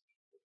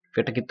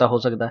 fit ਕੀਤਾ ਹੋ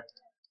ਸਕਦਾ,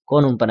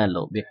 con un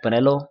pannello ਵੀ ਇੱਕ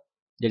pannello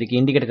ਜਿਹੜੀ ਕਿ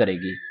indicate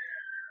ਕਰੇਗੀ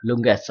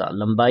lunghezza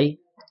ਲੰਬਾਈ,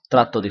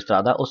 tratto di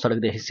strada ਉਹ ਸੜਕ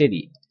ਦੇ ਹਿੱਸੇ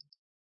ਦੀ,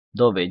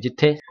 dove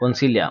ਜਿੱਥੇ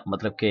consiglia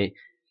ਮਤਲਬ ਕਿ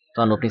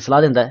ਤੁਹਾਨੂੰ ਆਪਣੀ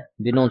ਸਲਾਹ ਦਿੰਦਾ ਹੈ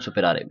di non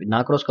superare ਵੀ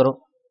ਨਾ ਕ੍ਰੋਸ ਕਰੋ,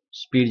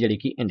 ਸਪੀਡ ਜਿਹੜੀ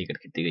ਕਿ ਇੰਡੀਕੇਟ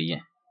ਕੀਤੀ ਗਈ ਹੈ,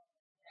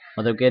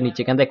 ਮਤਲਬ ਕਿ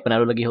ਨੀਚੇ ਕਹਿੰਦਾ ਇੱਕ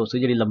ਪੈਨਲ ਲੱਗੀ ਹੋ ਸਕਦੀ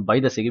ਜਿਹੜੀ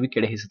ਲੰਬਾਈ ਦੱਸੇਗੀ ਵੀ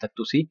ਕਿਹੜੇ ਹਿੱਸੇ ਤੱਕ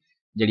ਤੁਸੀਂ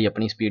ਜਿਹੜੀ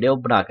ਆਪਣੀ ਸਪੀਡ ਹੈ ਉਹ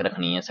ਬਣਾ ਕੇ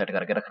ਰੱਖਣੀ ਹੈ, ਸੈੱਟ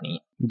ਕਰਕੇ ਰੱਖਣੀ ਹੈ,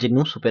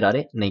 ਜਿਹਨੂੰ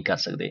ਸੁਪਰਾਰੇ ਨਹੀਂ ਕਰ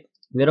ਸਕਦੇ।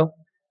 vero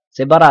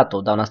se barato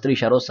da una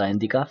striscia rossa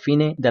indica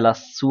fine della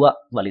sua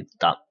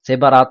validità, se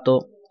barato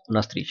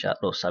una striscia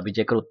rossa ਵੀ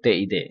ਜੇਕਰ ਉੱਤੇ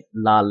ਇਹਦੇ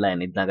ਲਾਲ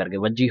ਲਾਈਨ ਇਦਾਂ ਕਰਕੇ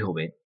ਵੱਜੀ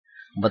ਹੋਵੇ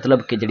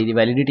ਮਤਲਬ ਕਿ ਜਿਹੜੀ ਦੀ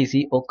ਵੈਲਿਡਿਟੀ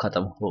ਸੀ ਉਹ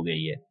ਖਤਮ ਹੋ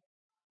ਗਈ ਹੈ।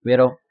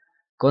 vero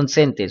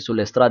consente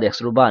sulle strade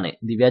extraurbane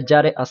di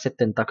viaggiare a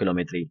 70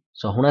 km,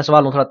 ਸੋ ਹੁਣ ਇਸ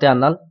ਸਵਾਲ ਨੂੰ ਥੋੜਾ ਧਿਆਨ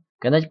ਨਾਲ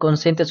ਕਹਿੰਦਾ ਜੀ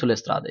consente sulle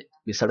strade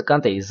ਵੀ ਸੜਕਾਂ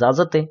ਤੇ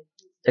ਇਜਾਜ਼ਤ ਹੈ,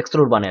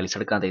 ਐਕਸਟਰਾਉਰਬਾਨੇ ਵਾਲੀ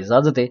ਸੜਕਾਂ ਤੇ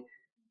ਇਜਾਜ਼ਤ ਹੈ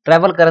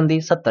ਟਰੈਵਲ ਕਰਨ ਦੀ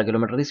 70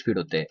 ਕਿਲੋਮੀਟਰ ਦੀ ਸਪੀਡ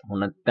ਉੱਤੇ।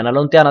 ਹੁਣ ਪੈਨਲ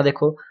ਨੂੰ ਧਿਆਨ ਨਾਲ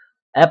ਦੇਖੋ,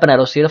 ਇਹ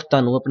ਪੈਨਲ ਸਿਰਫ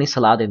ਤੁਹਾਨੂੰ ਆਪਣੀ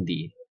ਸਲਾਹ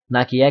ਦਿੰਦੀ ਹੈ,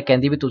 ਨਾ ਕਿ ਇਹ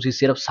ਕਹਿੰਦੀ ਵੀ ਤੁਸੀਂ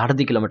ਸਿਰਫ 60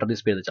 ਦੀ ਕਿਲੋਮੀਟਰ ਦੀ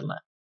ਸਪੀਡ ਤੇ ਚੱਲਣਾ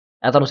ਹੈ,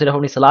 ਇਹ ਤੁਹਾਨੂੰ ਸਿਰਫ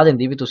ਆਪਣੀ ਸਲਾਹ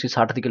ਦਿੰਦੀ ਵੀ ਤੁਸੀਂ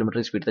 60 ਦੀ ਕਿਲੋਮੀਟਰ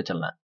ਦੀ ਸਪੀਡ ਤੇ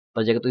ਚੱਲਣਾ ਹੈ,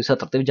 ਪਰ ਜੇਕਰ ਤੁਸੀਂ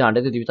 70 ਤੇ ਵੀ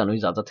ਜਾਣਦੇ ਤੇ ਵੀ ਤੁਹਾਨੂੰ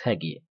ਇਜਾਜ਼ਤ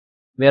ਹੈਗੀ ਹੈ।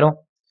 vero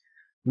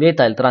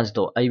vieta il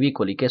transito ai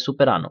veicoli che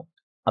superano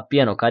a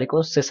pieno carico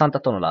 60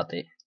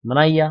 tonnellate,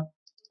 ਮਨਾਹੀ ਆ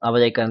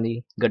ਆਵਾਜਾਈ ਕਰਨ ਦੀ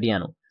ਗੱਡੀਆਂ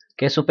ਨੂੰ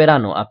ਕਿ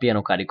superano a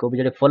pieno carico ਵੀ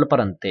ਜਿਹੜੇ ਫੁੱਲ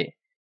ਭਰਨ ਤੇ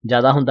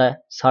ਜ਼ਿਆਦਾ ਹੁੰਦਾ ਹੈ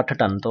 60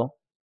 ਟਨ ਤੋਂ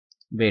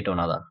weight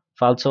ਉਹਨਾਂ ਦਾ।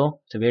 falso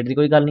ਤੇ weight ਦੀ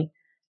ਕੋਈ ਗੱਲ ਨਹੀਂ,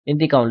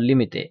 indica un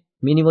limite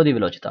minimo di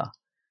velocità,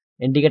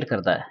 indicate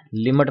ਕਰਦਾ ਹੈ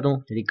ਲਿਮਟ ਨੂੰ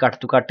ਜਿਹੜੀ ਘੱਟ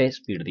ਤੋਂ ਘੱਟ ਹੈ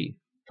ਸਪੀਡ ਦੀ।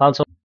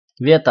 falso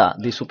vieta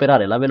di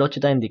superare la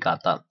velocità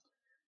indicata,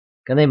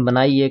 ਕਹਿੰਦੇ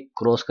ਮਨਾਹੀ ਹੈ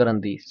ਕ੍ਰੋਸ ਕਰਨ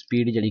ਦੀ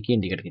ਸਪੀਡ ਜਿਹੜੀ ਕਿ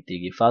ਇੰਡੀਕੇਟ ਕੀਤੀ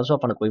ਗਈ। falso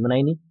ਆਪਾਂ ਨੂੰ ਕੋਈ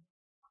ਮਨਾਹੀ ਨਹੀਂ,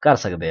 ਕਰ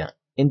ਸਕਦੇ ਆ।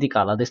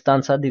 indica la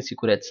distanza di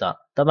sicurezza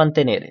da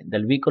mantenere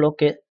del veicolo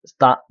che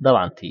sta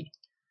davanti,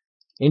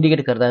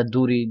 indicate ਕਰਦਾ ਹੈ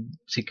ਦੂਰੀ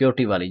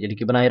ਸਿਕਿਉਰਿਟੀ ਵਾਲੀ ਜਿਹੜੀ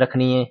ਕਿ ਬਣਾਏ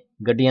ਰੱਖਣੀ ਹੈ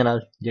ਗੱਡੀਆਂ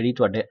ਨਾਲ ਜਿਹੜੀ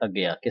ਤੁਹਾਡੇ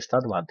ਅੱਗੇ ਆ, che sta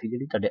davanti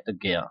ਜਿਹੜੀ ਤੁਹਾਡੇ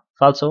ਅੱਗੇ ਆ।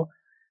 falso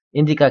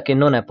indica che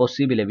non è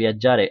possibile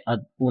viaggiare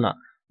ad una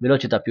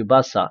velocità più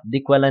bassa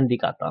di quella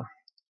indicata,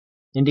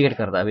 indicate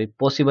ਕਰਦਾ ਹੈ ਵੀ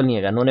ਪੋਸੀਬਲ ਨਹੀਂ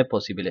ਹੈਗਾ, non è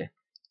possibile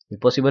ਵੀ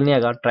ਪੋਸੀਬਲ ਨਹੀਂ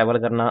ਹੈਗਾ ਟਰੈਵਲ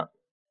ਕਰਨਾ,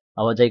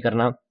 ਆਵਾਜਾਈ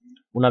ਕਰਨਾ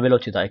una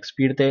velocità ਇੱਕ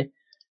ਸਪੀਡ ਤੇ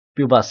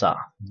più bassa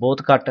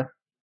ਬਹੁਤ ਘੱਟ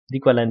di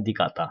quella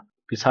indicata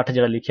ਵੀ 60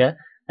 ਜਿਹੜਾ ਲਿਖਿਆ ਹੈ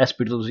ਇਸ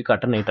ਸਪੀਡ ਤੋਂ ਤੁਸੀਂ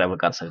ਘੱਟ ਨਹੀਂ ਟਰੈਵਲ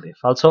ਕਰ ਸਕਦੇ।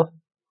 falso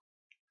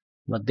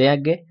ਵੱਧਦੇ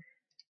ਅੱਗੇ,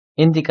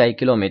 indica i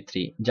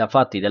chilometri già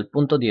fatti dal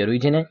punto di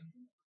origine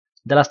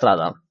della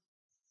strada,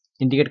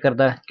 indicate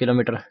ਕਰਦਾ ਹੈ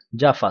ਕਿਲੋਮੀਟਰ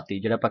già fatti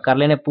ਜਿਹੜੇ ਆਪਾਂ ਕਰ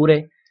ਲੈਣੇ ਪੂਰੇ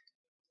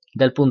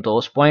del punto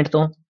ਉਸ ਪੁਆਇੰਟ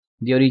ਤੋਂ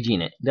di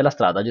origine della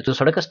strada ਜਿੱਥੋਂ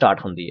ਸੜਕ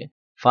ਸਟਾਰਟ ਹੁੰਦੀ ਹੈ।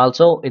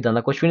 falso ਇਦਾਂ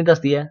ਦਾ ਕੁਝ ਵੀ ਨਹੀਂ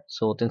ਦੱਸਦੀ ਹੈ।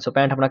 ਸੋ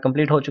 365 ਆਪਣਾ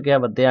ਕੰਪਲੀਟ ਹੋ ਚੁੱਕਿਆ,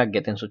 ਵੱਧਦੇ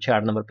ਅੱਗੇ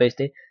 366 ਨੰਬਰ ਪੇਜ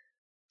ਤੇ।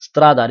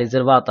 strada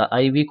riservata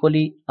ai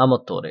veicoli a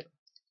motore।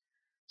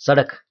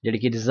 ਸੜਕ ਜਿਹੜੀ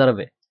ਕਿ ਰਿਜ਼ਰਵ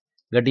ਹੈ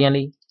ਗੱਡੀਆਂ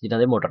ਲਈ ਜਿਨ੍ਹਾਂ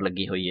ਦੇ ਮੋਟਰ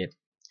ਲੱਗੀ ਹੋਈ ਹੈ।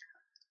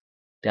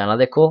 ਧਿਆਨ ਨਾਲ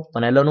ਦੇਖੋ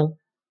ਪਨੈਲੋ ਨੂੰ,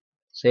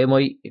 ਸੇਮ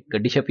ਹੋਈ ਇੱਕ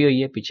ਗੱਡੀ ਛਪੀ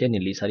ਹੋਈ ਹੈ, ਪਿੱਛੇ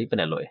ਨੀਲੀ ਸਾਰੀ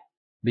ਪਨੈਲੋ ਹੈ।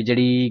 ਵੀ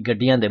ਜਿਹੜੀ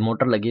ਗੱਡੀਆਂ ਦੇ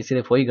ਮੋਟਰ ਲੱਗੀ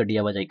ਸਿਰਫ ਉਹੀ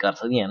ਗੱਡੀਆਂ ਆਵਾਜਾਈ ਕਰ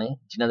ਸਕਦੀਆਂ ਨੇ,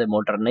 ਜਿਨ੍ਹਾਂ ਦੇ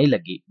ਮੋਟਰ ਨਹੀਂ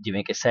ਲੱਗੀ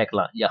ਜਿਵੇਂ ਕਿ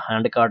ਸਾਈਕਲਾਂ ਜਾਂ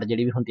ਹੈਂਡ ਕਾਰਟ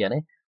ਜਿਹੜੀ ਵੀ ਹੁੰਦੀਆਂ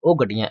ਨੇ ਉਹ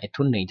ਗੱਡੀਆਂ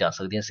ਇੱਥੋਂ ਨਹੀਂ ਜਾ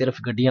ਸਕਦੀਆਂ। ਸਿਰਫ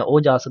ਗੱਡੀਆਂ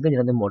ਉਹ ਜਾ ਸਕਦੀਆਂ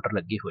ਜਿਨ੍ਹਾਂ ਦੇ ਮੋਟਰ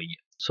ਲੱਗੀ ਹੋਈ ਹੈ।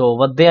 ਸੋ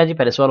ਵੱਧਦੇ ਆ ਜੀ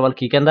ਪਹਿਲੇ ਸਵਾਲ ਵੱਲ।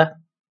 ਕੀ ਕਹਿੰਦਾ?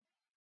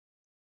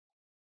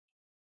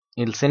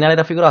 Il segnale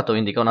raffigurato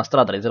indica una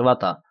strada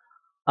riservata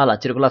alla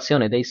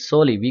circolazione dei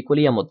soli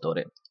veicoli a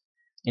motore।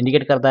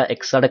 Indicate ਕਰਦਾ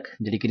ਇੱਕ ਸੜਕ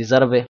ਜਿਹੜੀ ਕਿ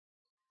ਰਿਜ਼ਰਵ ਹੈ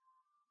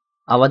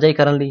ਆਵਾਜਾਈ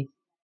ਕਰਨ ਲਈ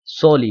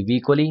soli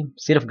veicoli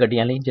ਸਿਰਫ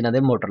ਗੱਡੀਆਂ ਲਈ ਜਿਨ੍ਹਾਂ ਦੇ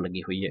ਮੋਟਰ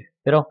ਲੱਗੀ ਹੋਈ ਹੈ।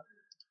 ਫਿਰ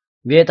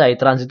vieta il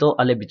transito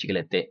alle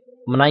biciclette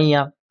ਮਨਾਹੀ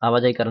ਆ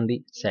ਆਵਾਜਾਈ ਕਰਨ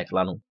ਦੀ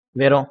ਸਾਈਕਲਾਂ ਨੂੰ।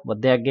 vero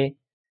ਵੱਧਦੇ ਅੱਗੇ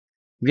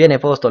viene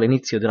posto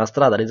all'inizio di una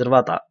strada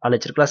riservata alle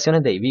circolazioni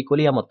dei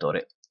veicoli a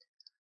motore।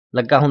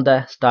 ਲੱਗਾ ਹੁੰਦਾ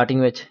ਹੈ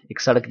ਸਟਾਰਟਿੰਗ ਵਿੱਚ ਇੱਕ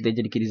ਸੜਕ ਦੇ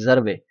ਜਿਹੜੀ ਕਿ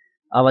ਰਿਜ਼ਰਵ ਹੈ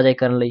ਆਵਾਜਾਈ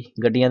ਕਰਨ ਲਈ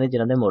ਗੱਡੀਆਂ ਦੇ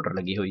ਜਿਨ੍ਹਾਂ ਦੇ ਮੋਟਰ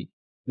ਲੱਗੀ ਹੋਈ।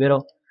 vero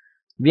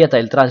vieta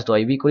il transito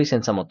ai veicoli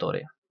senza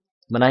motore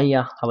ਮਨਾਹੀ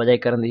ਆ ਆਵਾਜਾਈ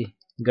ਕਰਨ ਦੀ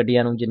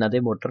ਗੱਡੀਆਂ ਨੂੰ ਜਿਨ੍ਹਾਂ ਦੇ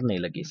ਮੋਟਰ ਨਹੀਂ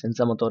ਲੱਗੀ।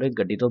 senza motore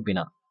ਗੱਡੀ ਤੋਂ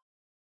ਬਿਨਾਂ।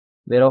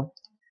 vero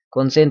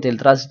consente il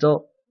transito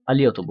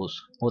agli autobus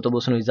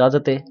autobus ਨੂੰ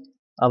ਇਜਾਜ਼ਤ ਹੈ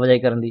ਆਵਾਜਾਈ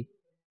ਕਰਨ ਦੀ।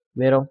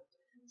 vero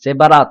se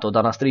barrato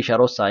da una striscia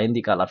rossa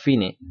indica la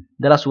fine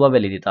della sua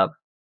validità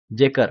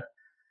ਜੇਕਰ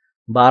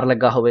ਬਾਰ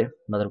ਲੱਗਾ ਹੋਵੇ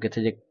ਮਤਲਬ ਕਿ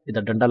ਇੱਥੇ ਜੇ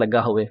ਇਹਦਾ ਡੰਡਾ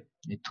ਲੱਗਾ ਹੋਵੇ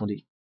ਇੱਥੋਂ ਦੀ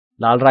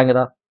ਲਾਲ ਰੰਗ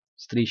ਦਾ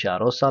ਸਟਰੀਸ਼ਾ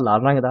ਰੋਸਾ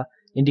ਲਾਲ ਰੰਗ ਦਾ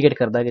ਇੰਡੀਕੇਟ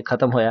ਕਰਦਾ ਕਿ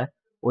ਖਤਮ ਹੋਇਆ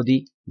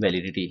ਉਹਦੀ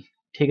ਵੈਲਿਡਿਟੀ।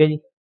 ਠੀਕ ਹੈ ਜੀ।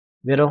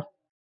 ਵੇਰੋ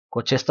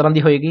ਕੁਛ ਇਸ ਤਰ੍ਹਾਂ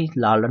ਦੀ ਹੋਏਗੀ,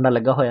 ਲਾਲ ਡੰਡਾ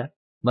ਲੱਗਾ ਹੋਇਆ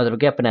ਮਤਲਬ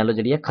ਕਿ ਪਨੈਲੋ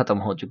ਜਿਹੜੀ ਹੈ ਖਤਮ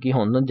ਹੋ ਚੁੱਕੀ।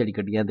 ਹੁਣ ਜਿਹੜੀ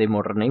ਗੱਡੀਆਂ ਦੇ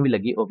ਮੋਟਰ ਨਹੀਂ ਵੀ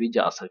ਲੱਗੀ ਉਹ ਵੀ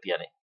ਜਾ ਸਕਦੀਆਂ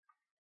ਨੇ।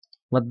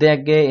 ਮੱਦੇ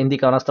ਅੱਗੇ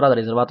indica una strada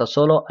riservata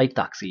solo ai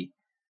taxi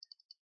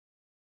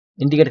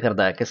indicate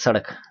ਕਰਦਾ ਹੈ ਕਿ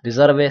ਸੜਕ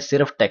ਰਿਜ਼ਰਵ ਹੈ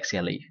ਸਿਰਫ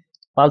ਟੈਕਸੀਆਂ ਲਈ।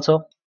 falso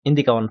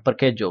indica un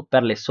parcheggio per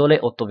le sole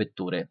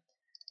autovetture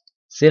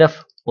ਸਿਰਫ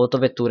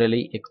autovetture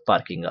ਲਈ ਇੱਕ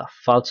ਪਾਰਕਿੰਗ ਆ।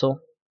 falso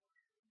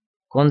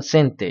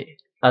consente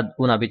ad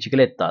una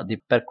bicicletta di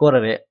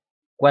percorrere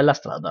quella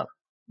strada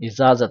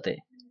ਇਜਾਜ਼ਤ ਹੈ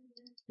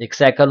ਇੱਕ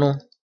ਸਾਈਕਲ ਨੂੰ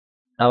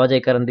ਆਵਾਜਾਈ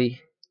ਕਰਨ ਦੀ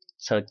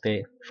ਸੜਕ ਤੇ।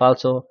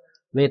 falso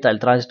vieta il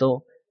transito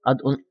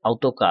ad un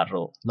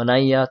autocarro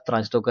ਮਨਾਹੀ ਆ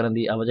ਟ੍ਰਾਂਸਟੋ ਕਰਨ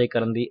ਦੀ ਆਵਾਜਾਈ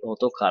ਕਰਨ ਦੀ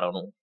autocarro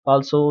ਨੂੰ।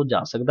 falso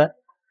ਜਾ ਸਕਦਾ।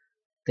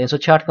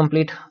 366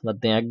 ਕੰਪਲੀਟ।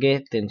 ਵੱਧਦੇ ਅੱਗੇ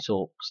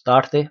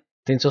 367 ਤੇ।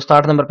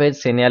 367 ਨੰਬਰ ਪੇਜ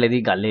ਸੇਨਿਆਲੇ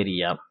ਦੀ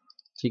ਗੈਲੇਰੀਆ।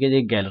 ਠੀਕ ਹੈ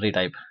ਜੀ, ਗੈਲਰੀ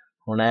ਟਾਈਪ।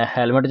 ਹੁਣ ਇਹ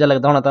ਹੈਲਮਟ ਜਿਹਾ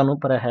ਲੱਗਦਾ ਹੋਣਾ ਤੁਹਾਨੂੰ,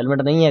 ਪਰ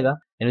ਹੈਲਮਟ ਨਹੀਂ ਹੈਗਾ।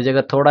 ਇਹਨੂੰ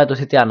ਜੇਕਰ ਥੋੜਾ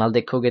ਤੁਸੀਂ ਧਿਆਨ ਨਾਲ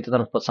ਦੇਖੋਗੇ ਤਾਂ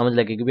ਤੁਹਾਨੂੰ ਸਮਝ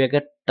ਲੱਗੇਗੀ ਵੀ ਇਹ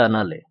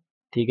ਟਨਲ ਹੈ।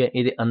 ਠੀਕ ਹੈ,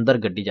 ਇਹਦੇ ਅੰਦਰ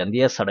ਗੱਡੀ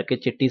ਜਾਂਦੀ ਹੈ, ਸੜਕ ਹੈ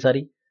ਚਿੱਟੀ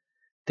ਸਾਰੀ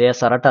ਤੇ ਇਹ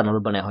ਸਾਰਾ ਟਨਲ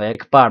ਬਣਿਆ ਹੋਇਆ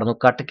ਇੱਕ ਪਹਾੜ ਨੂੰ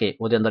ਕੱਟ ਕੇ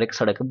ਉਹਦੇ ਅੰਦਰ ਇੱਕ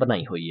ਸੜਕ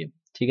ਬਣਾਈ ਹੋਈ ਹੈ।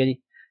 ਠੀਕ ਹੈ ਜੀ,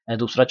 ਇਹ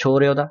ਦੂਸਰਾ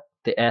ਛੋਰ ਹੈ ਉਹਦਾ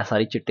ਤੇ ਇਹ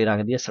ਸਾਰੀ ਚਿੱਟੇ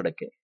ਰੰਗ ਦੀ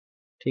ਸੜਕ ਹੈ।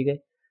 ਠੀਕ ਹੈ,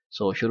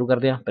 ਸੋ ਸ਼ੁਰੂ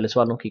ਕਰਦੇ ਹਾਂ ਪਹਿਲੇ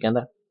ਸਵਾਲ ਨੂੰ। ਕੀ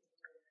ਕਹਿੰਦਾ?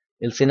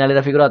 Il segnale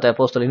raffigurato è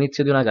posto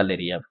all'inizio di una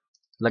galleria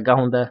ਲੱਗਾ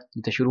ਹੁੰਦਾ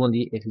ਜਿੱਥੇ ਸ਼ੁਰੂ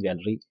ਹੁੰਦੀ ਇੱਕ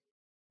ਗੈਲਰੀ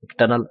ਇੱਕ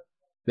tunnel.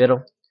 vero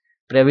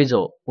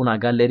preavviso una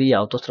galleria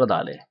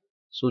autostradale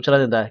ਸੂਚਨਾ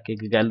ਦਿੰਦਾ ਹੈ ਕਿ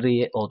ਇੱਕ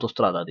ਗੈਲਰੀ ਹੈ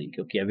autostrada ਦੀ,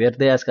 ਕਿਉਂਕਿ ਇਹ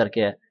ਵੇਰਦੇ ਹੈ ਇਸ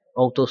ਕਰਕੇ ਹੈ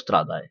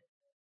autostrada ਹੈ।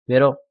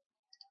 vero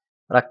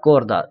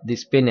raccorda di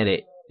spegnere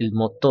il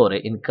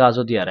motore in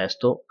caso di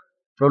arresto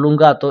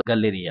prolungato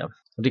galleria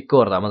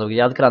ricorda ਮਤਲਬ ਕਿ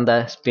ਯਾਦ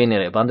ਕਰਾਉਂਦਾ ਹੈ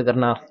spegnere ਬੰਦ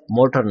ਕਰਨਾ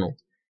ਮੋਟਰ ਨੂੰ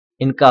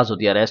in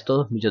caso di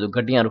arresto ਜਦੋਂ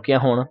ਗੱਡੀਆਂ ਰੁਕੀਆਂ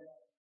ਹੋਣ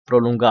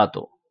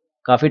prolungato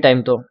ਕਾਫੀ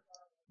ਟਾਈਮ ਤੋਂ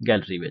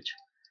ਗੈਲਰੀ ਵਿੱਚ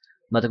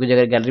ਮਤਲਬ ਕਿ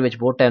ਜੇਕਰ ਗੈਲਰੀ ਵਿੱਚ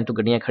ਬਹੁਤ ਟਾਈਮ ਤੋਂ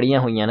ਗੱਡੀਆਂ ਖੜੀਆਂ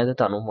ਹੋਈਆਂ ਨੇ ਤਾਂ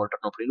ਤੁਹਾਨੂੰ ਮੋਟਰ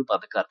ਨੂੰ ਫਰੀ ਨੂੰ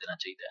ਬੰਦ ਕਰ ਦੇਣਾ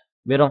ਚਾਹੀਦਾ ਹੈ।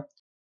 vero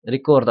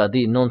ricorda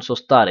di non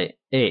sostare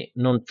e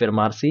non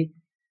fermarsi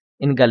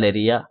in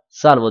galleria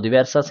salvo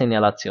diversa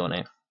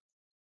segnalazione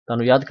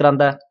ਤੁਹਾਨੂੰ ਯਾਦ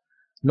ਕਰਾਉਂਦਾ ਹੈ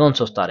non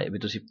sostare ਵੀ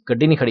ਤੁਸੀਂ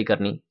ਗੱਡੀ ਨਹੀਂ ਖੜੀ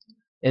ਕਰਨੀ,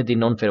 ਇਹਦੀ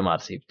non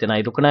fermarsi ਤੇ ਨਾ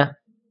ਹੀ ਰੁਕਣਾ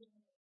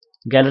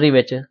ਗੈਲਰੀ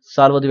ਵਿੱਚ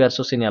salvo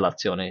diverso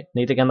segnalazione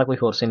ਨਹੀਂ ਤੇ ਕਹਿੰਦਾ ਕੋਈ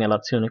ਹੋਰ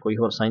segnalazione ਕੋਈ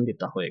ਹੋਰ ਸਾਈਨ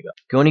ਦਿੱਤਾ ਹੋਏਗਾ।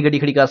 ਕਿਉਂ ਨਹੀਂ ਗੱਡੀ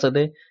ਖੜੀ ਕਰ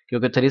ਸਕਦੇ?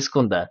 ਕਿਉਂਕਿ ਉੱਥੇ ਰਿਸਕ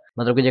ਹੁੰਦਾ ਹੈ,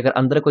 ਮਤਲਬ ਕਿ ਜੇਕਰ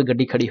ਅੰਦਰ ਕੋਈ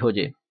ਗੱਡੀ ਖੜੀ ਹੋ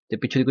ਜੇ ਤੇ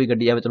ਪਿੱਛੋਂ ਦੀ ਕੋਈ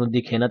ਗੱਡੀ ਆਵੇ ਤੁਹਾਨੂੰ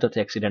ਦਿਖੇ ਨਾ ਤੇ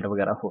ਉੱਥੇ ਐਕਸੀਡੈਂਟ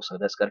ਵਗੈਰਾ ਹੋ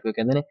ਸਕਦਾ। ਇਸ ਕਰਕੇ ਉਹ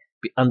ਕਹਿੰਦੇ ਨੇ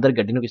ਵੀ ਅੰਦਰ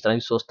ਗੱਡੀ ਨੂੰ ਕਿਸ ਤਰ੍ਹਾਂ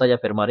ਵੀ ਸੋਸਤਾ ਜਾਂ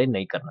ਫਿਰ ਮਾਰੇ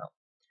ਨਹੀਂ ਕਰਨਾ।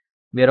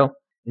 vero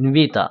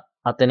invita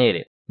a tenere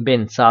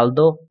ben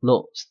saldo lo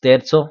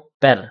sterzo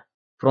per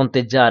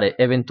fronteggiare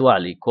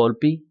eventuali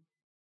colpi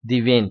di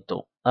vento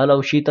alla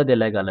uscita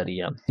della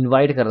galleria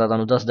invite ਕਰਦਾ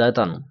ਤੁਹਾਨੂੰ ਦੱਸਦਾ ਹੈ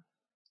ਤੁਹਾਨੂੰ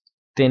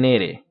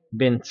tenere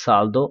ben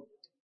saldo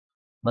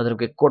ਮਤਲਬ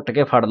ਕਿ ਘੁੱਟ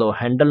ਕੇ ਫੜ ਲਓ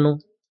ਹੈਂਡਲ ਨੂੰ,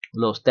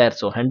 ਲੋ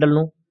ਸਟੈਰਸੋ ਹੈਂਡਲ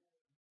ਨੂੰ,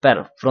 per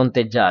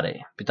fronteggiare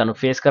ਵੀ ਤੁਹਾਨੂੰ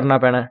ਫੇਸ ਕਰਨਾ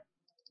ਪੈਣਾ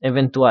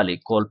eventuali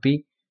colpi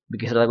ਵੀ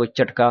ਕਿਸੇ ਦਾ ਕੋਈ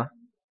ਝਟਕਾ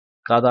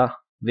ਕਾਹਦਾ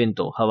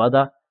ਵਿੰਤੋ ਹਵਾ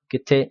ਦਾ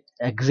ਕਿੱਥੇ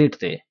ਐਗਜ਼ਿਟ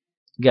ਤੇ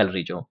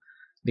ਗੈਲਰੀ ਚੋਂ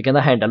ਵੀ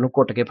ਕਹਿੰਦਾ ਹੈਂਡਲ ਨੂੰ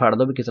ਘੁੱਟ ਕੇ ਫੜ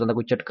ਲਓ ਵੀ ਕਿਸੇ ਦਾ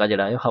ਕੋਈ ਝਟਕਾ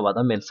ਜਿਹੜਾ ਹੈ ਹਵਾ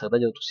ਦਾ ਮਿਲ ਸਕਦਾ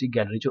ਜਦੋਂ ਤੁਸੀਂ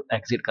ਗੈਲਰੀ ਚੋਂ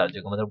ਐਗਜ਼ਿਟ ਕਰ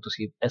ਜਾਓਗੇ। ਮਤਲਬ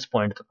ਤੁਸੀਂ ਇਸ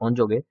ਪੁਆਇੰਟ ਤੇ ਪਹੁੰਚ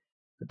ਜਾਓਗੇ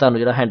ਤੇ ਤੁਹਾਨੂੰ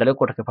ਜਿਹੜਾ ਹੈਂਡਲ ਹੈ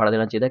ਘੁੱਟ ਕੇ ਫੜ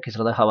ਦੇਣਾ ਚਾਹੀਦਾ।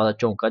 ਕਿਸੇ ਦਾ ਹਵਾ ਦਾ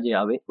ਝੋਂਕਾ ਜੇ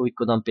ਆਵੇ ਉਹ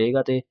ਇੱਕੋਦਮ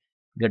ਪਏਗਾ ਤੇ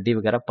ਗੱਡੀ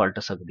ਵਗੈਰਾ ਪਲਟ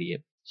ਸਕਦੀ ਹੈ।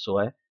 ਸੋ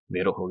ਹੈ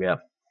ਵੇਰੋ ਹੋ ਗਿਆ।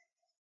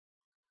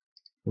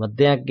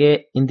 ਵੱਧਦੇ ਅੱਗੇ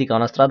indica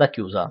una strada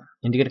chiusa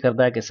indicate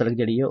ਕਰਦਾ ਹੈ ਕਿ ਸੜਕ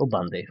ਜਿਹੜੀ ਹੈ ਉਹ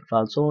ਬੰਦ ਹੈ।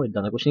 falso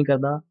ਇਦਾਂ ਦਾ ਕੁਝ ਨਹੀਂ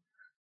ਕਰਦਾ।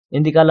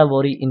 indica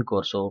lavori in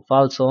corso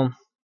falso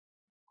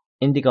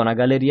indica una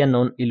galleria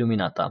non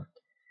illuminata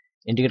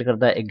indicate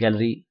ਕਰਦਾ ਹੈ ਇੱਕ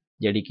ਗੈਲਰੀ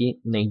ਜਿਹੜੀ ਕਿ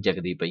ਨਹੀਂ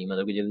ਜਗਦੀ ਪਈ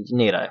ਮਤਲਬ ਕਿ ਜਿਹਦੇ ਵਿੱਚ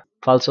ਹਨੇਰਾ ਹੈ।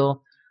 falso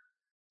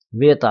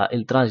vieta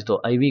il transito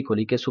ai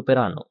veicoli che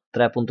superano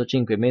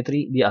 3.5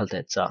 metri di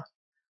altezza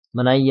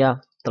ਮਨਾਹੀ ਆ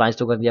ਟਰਾਂਸ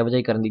ਤੋਂ ਕਰਦੀ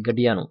ਆਵਾਜਾਈ ਕਰਨ ਦੀ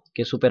ਗੱਡੀਆਂ ਨੂੰ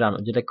ਕਿ ਸੁਪੇਰਾਂ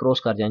ਨੂੰ ਜਿਹੜੇ ਕ੍ਰੋਸ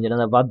ਕਰ ਜਾਣ, ਜਿਨ੍ਹਾਂ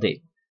ਦਾ ਵਾਧੇ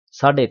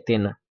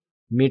 3.5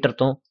 ਮੀਟਰ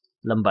ਤੋਂ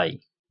ਲੰਬਾਈ,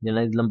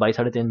 ਜਿਨ੍ਹਾਂ ਦੀ ਲੰਬਾਈ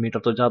 3.5 ਮੀਟਰ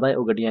ਤੋਂ ਜ਼ਿਆਦਾ ਹੈ,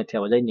 ਉਹ ਗੱਡੀਆਂ ਇੱਥੇ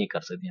ਆਵਾਜਾਈ ਨਹੀਂ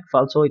ਕਰ ਸਕਦੀਆਂ।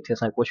 ਫਾਲਸੋ ਇੱਥੇ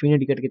ਅਸਾਂ ਕੁਝ ਵੀ ਨਹੀਂ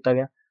ਇੰਡੀਕੇਟ ਕੀਤਾ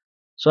ਗਿਆ,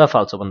 ਸੋ ਇਹ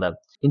ਫਾਲਸੋ ਬੰਦਾ।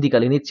 ਇੰਡੀਕਾ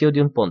l'inizio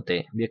di un ponte,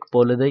 ਵੀ ਇੱਕ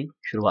ਪੁੱਲ ਦੀ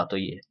ਸ਼ੁਰੂਆਤ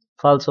ਹੋਈ ਹੈ।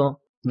 ਫਾਲਸੋ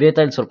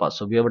vieta il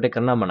sorpasso, ਵੀ ਓਵਰਟੇਕ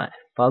ਕਰਨਾ ਮਨਾ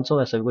ਹੈ। ਫਾਲਸੋ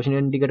ਐਸਾ ਵੀ ਕੁਝ ਨਹੀਂ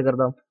ਇੰਡੀਕੇਟ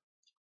ਕਰਦਾ।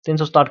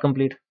 367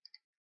 complete.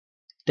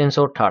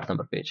 368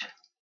 number page,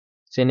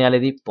 Segnale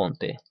di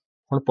PONTE।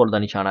 ਹੁਣ ਪੁੱਲ ਦਾ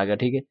ਨਿਸ਼ਾਨ ਆ ਗਿਆ,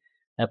 ਠੀਕ ਹੈ।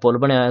 ਇਹ ਪੁੱਲ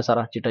ਬਣਿਆ ਹੋਇਆ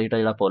ਸਾਰਾ ਚਿੱਟਾ ਚਿੱਟਾ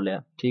ਜਿਹੜਾ ਪੁੱਲ ਆ,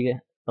 ਠੀਕ ਹੈ,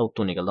 ਇਹ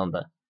ਉੱਤੋਂ ਨਿਕਲਦਾ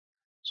ਹੁੰਦਾ।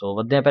 ਸੋ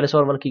ਵੱਧਦੇ ਆ ਪਹਿਲੇ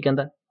ਸਵਾਲ ਵੱਲ। ਕੀ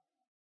ਕਹਿੰਦਾ?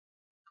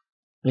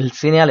 Il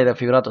segnale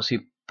raffigurato si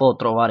può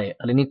trovare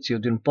all'inizio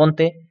di un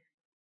ponte,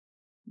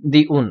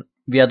 di un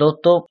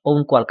viadotto o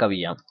un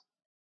qualcavia।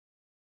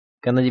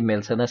 ਕਹਿੰਦਾ ਜੀ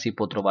ਮਿਲ ਸਕਦਾ, si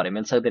può trovare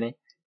ਮਿਲ ਸਕਦੇ ਨੇ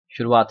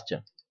ਸ਼ੁਰੂਆਤ 'ਚ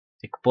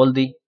ਇੱਕ ਪੁੱਲ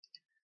ਦੀ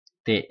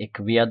ਤੇ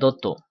ਇੱਕ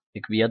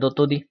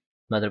ਵਿਆਦੋਤੋ ਦੀ,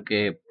 ਮਤਲਬ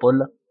ਕਿ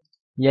ਪੁੱਲ,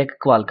 ਜਾਂ ਇੱਕ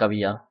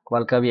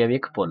qualcavia ਵੀ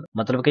ਇੱਕ ਪੁੱਲ,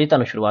 ਮਤਲਬ ਕਿ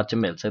ਤੁਹਾਨੂੰ ਸ਼ੁਰੂਆਤ 'ਚ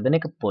ਮਿਲ ਸਕਦੇ ਨੇ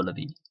ਇੱਕ ਪੁੱਲ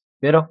ਦੀ।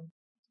 Vero?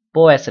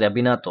 Può essere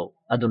abbinato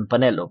ad un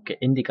pannello che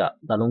indica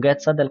la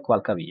lunghezza del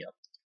qualcavia।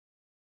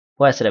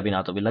 può essere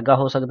abbinato ਵੀ ਲੱਗਾ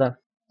ਹੋ ਸਕਦਾ,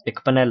 ਇੱਕ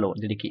ਪਨੈਲੋ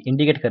ਜਿਹੜੀ ਕਿ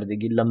ਇੰਡੀਕੇਟ ਕਰ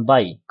ਦੇਗੀ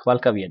ਲੰਬਾਈ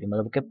qualcavia ਦੀ,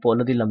 ਮਤਲਬ ਕਿ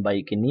ਪੁੱਲ ਦੀ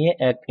ਲੰਬਾਈ ਕਿੰਨੀ ਹੈ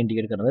ਇਹ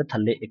ਇੰਡੀਕੇਟ ਕਰਨ ਦੇ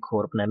ਥੱਲੇ ਇੱਕ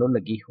ਹੋਰ ਪਨੈਲੋ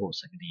ਲੱਗੀ ਹੋ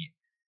ਸਕਦੀ ਹੈ।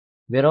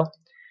 Vero?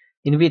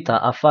 Invita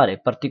a fare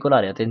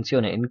particolare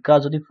attenzione in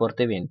caso di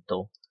forte vento।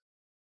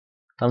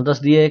 ਤੁਹਾਨੂੰ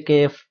ਦੱਸਦੀ ਹੈ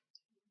ਕਿ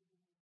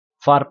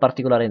far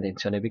particolare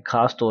attenzione ਵੀ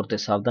ਖਾਸ ਤੌਰ ਤੇ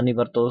ਸਾਵਧਾਨੀ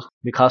ਵਰਤੋ,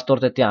 ਵੀ ਖਾਸ ਤੌਰ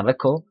ਤੇ ਧਿਆਨ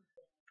ਰੱਖੋ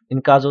in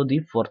caso di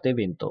forte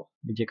vento,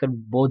 ਵੀ ਜੇਕਰ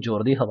ਬਹੁਤ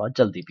ਜ਼ੋਰ ਦੀ ਹਵਾ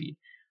ਚੱਲਦੀ ਪਈ।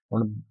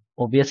 ਹੁਣ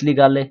ਓਬਵੀਅਸਲੀ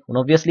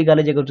ਗੱਲ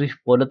ਹੈ ਜੇਕਰ ਤੁਸੀਂ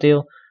ਪੁੱਲ ਤੇ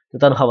ਹੋ ਤੇ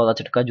ਤੁਹਾਨੂੰ ਹਵਾ ਦਾ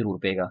ਝਟਕਾ ਜ਼ਰੂਰ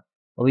ਪਏਗਾ,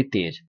 ਉਹ ਵੀ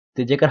ਤੇਜ਼,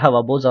 ਤੇ ਜੇਕਰ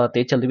ਹਵਾ ਬਹੁਤ ਜ਼ਿਆਦਾ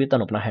ਤੇਜ਼ ਚੱਲਦੀ ਪਈ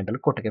ਤੁਹਾਨੂੰ ਆਪਣਾ ਹੈਂਡਲ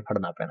ਘੁੱਟ ਕੇ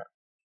ਫੜਨਾ ਪੈਣਾ।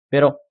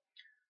 Però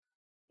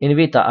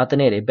invita a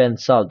tenere ben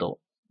saldo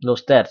lo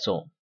sterzo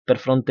per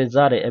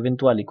fronteggiare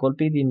eventuali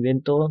colpi di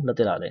vento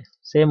laterale।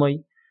 Same ਹੋਈ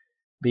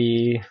ਵੀ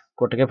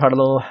ਘੁੱਟ ਕੇ ਫੜ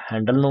ਲਓ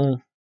ਹੈਂਡਲ ਨੂੰ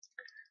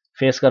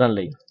ਫੇਸ ਕਰਨ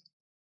ਲਈ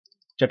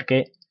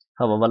ਝਟਕੇ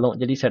ਹਵਾ ਵੱਲੋਂ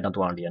ਜਿਹੜੀ ਸਾਈਡਾਂ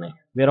ਤੋਂ ਆਉਂਦੀਆਂ ਨੇ।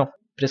 Vero?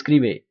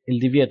 Prescrive il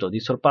divieto di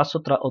sorpasso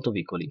tra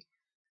autoveicoli,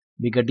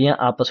 ਵੀ ਗੱਡੀਆਂ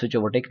ਆਪਸ ਵਿੱਚ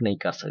ਓਵਰਟੇਕ ਨਹੀਂ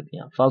ਕਰ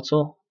ਸਕਦੀਆਂ। Falso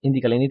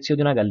indica l'inizio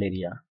di una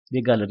galleria,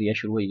 ਵੀ ਗੈਲਰੀਆ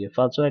ਸ਼ੁਰੂ ਹੋਈ ਹੈ।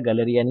 Falso è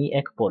galleria ਨਹੀਂ,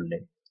 ਇੱਕ ਪੁੱਲ ਹੈ।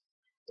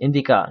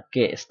 Indica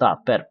che sta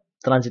per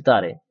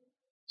transitare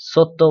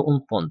sotto un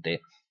ponte,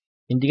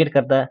 indicate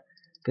ਕਰਦਾ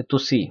ਕਿ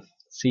ਤੁਸੀਂ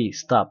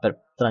sta per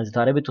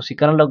transitare ਵੀ ਤੁਸੀਂ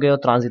ਕਰਨ ਲੱਗੇ ਹੋ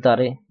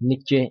transitare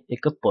ਨੀਚੇ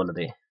ਇੱਕ ਪੁੱਲ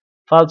ਦੇ।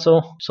 Falso।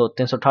 ਸੋ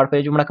 368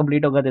 ਪੇਜ ਬਣਾ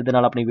ਕੰਪਲੀਟ ਹੋ ਗਿਆ ਤੇ ਇਹਦੇ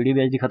ਨਾਲ ਆਪਣੀ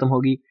ਵੀਡੀਓ ਅੱਜ ਦੀ ਖਤਮ ਹੋ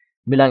ਗਈ।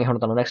 ਮਿਲਾਂਗੇ ਹੁਣ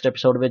ਤੁਹਾਨੂੰ ਨੈਕਸਟ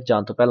ਐਪੀਸੋਡ ਵਿੱਚ।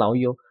 ਜਾਣ ਤੋਂ ਪਹਿਲਾਂ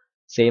ਹੋਈਓ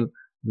ਸੇਮ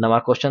ਨਵਾਂ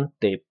ਕੁਐਸਚਨ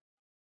ਤੇ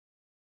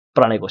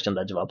ਪੁਰਾਣੇ ਕੁਐਸਚਨ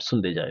ਦਾ ਜਵਾਬ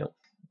ਸੁਣਦੇ ਜਾਇਓ।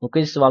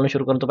 ਓਕੇ, ਸਵਾਲ ਨੂੰ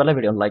ਸ਼ੁਰੂ ਕਰਨ ਤੋਂ ਪਹਿਲਾਂ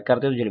ਵੀਡੀਓ ਨੂੰ ਲਾਈਕ ਕਰ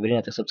ਦਿਓ, ਜਿਹੜੇ ਵੀਡੀਓ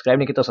ਨੇ ਸਬਸਕ੍ਰਾਈਬ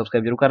ਨਹੀਂ ਕੀਤਾ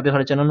ਸਬਸਕ੍ਰਾਈਬ ਜ਼ਰੂਰ ਕਰ ਦਿਓ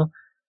ਸਾਡੇ ਚੈਨਲ ਨੂੰ,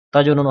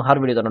 ਤਾਂ ਜੋ ਉਹਨਾਂ ਨੂੰ ਹਰ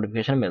ਵੀਡੀਓ ਦਾ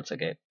ਨੋਟੀਫਿਕੇਸ਼ਨ ਮਿਲ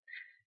ਸਕੇ।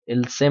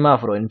 Il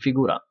semaforo in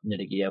figura,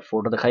 ਜਿਹੜੀ ਕਿ ਹੈ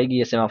ਫੋਟੋ ਦਿਖਾਈ ਗਈ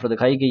ਹੈ, ਸੈਮਾਫੋਰ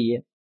ਦਿਖਾਈ ਗਈ ਹੈ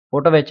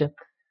ਫੋਟੋ ਵਿੱਚ,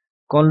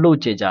 con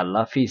luce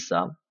gialla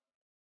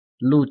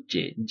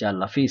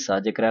fissa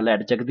ਜੇਕਰ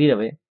ਲਾਈਟ ਜਗਦੀ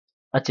ਰਵੇ,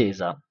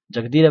 accesa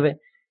ਜਗਦੀ ਰਵੇ,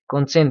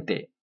 consente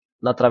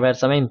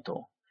l'attraversamento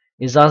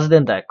ਇਜਾਜ਼ਤ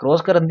ਦਿੰਦਾ ਹੈ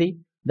ਕ੍ਰੋਸ ਕਰਨ ਦੀ,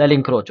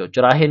 dell'incrocio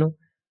ਚੁਰਾਹੇ ਨੂੰ,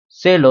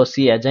 se lo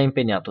si è già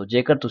impegnato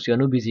ਜੇਕਰ ਤੁਸੀਂ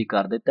ਉਹਨੂੰ ਬਿਜ਼ੀ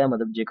ਕਰ ਦਿੱਤਾ,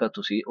 ਮਤਲਬ ਜੇਕਰ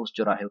ਤੁਸੀਂ ਉਸ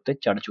ਚੁਰਾਹੇ ਉੱਤੇ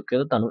ਚੜ ਚੁੱਕੇ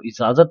ਹੋ ਤਾਂ ਤੁਹਾਨੂੰ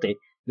ਇਜਾਜ਼ਤ ਹੈ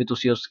ਵੀ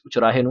ਤੁਸੀਂ ਉਸ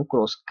ਚੁਰਾਹੇ ਨੂੰ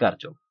ਕ੍ਰੋਸ ਕਰ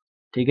ਜਾਓ।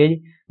 ਠੀਕ ਹੈ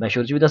ਜੀ, ਮੈਂ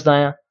ਸ਼ੁਰੂ 'ਚ ਵੀ ਦੱਸਦਾ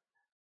ਆਇਆ,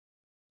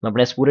 ਮੈਂ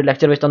ਆਪਣੇ ਇਸ ਪੂਰੇ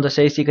ਲੈਕਚਰ ਵਿੱਚ ਤੁਹਾਨੂੰ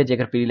ਦੱਸਿਆ ਹੀ ਸੀ ਕਿ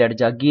ਜੇਕਰ ਪੀਲੀ ਲਾਈਟ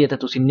ਜਗ ਗਈ ਹੈ ਤਾਂ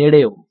ਤੁਸੀਂ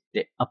ਨੇੜੇ ਹੋ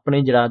ਤੇ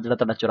ਆਪਣੇ ਜਿਹੜਾ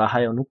ਤੁਹਾਡਾ ਚੁਰਾਹਾ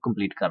ਹੈ ਉਹਨੂੰ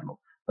ਕੰਪਲੀਟ ਕਰ ਲਓ,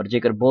 ਪਰ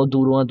ਜੇਕਰ ਬਹੁਤ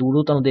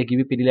ਦੂਰੋਂ ਤੁਹਾਨੂੰ ਦੇਖੀ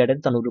ਵੀ ਪੀਲੀ ਲਾਈਟ ਹੈ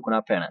ਤੁਹਾਨੂੰ ਰੁਕਣਾ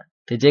ਪੈਣਾ।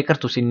 ਤੇ ਜੇਕਰ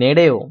ਤੁਸੀਂ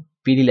ਨੇੜੇ ਹੋ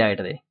ਪੀਲੀ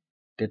ਲਾਈਟ ਦੇ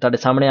ਤੇ ਤੁਹਾਡੇ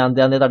ਸਾਹਮਣੇ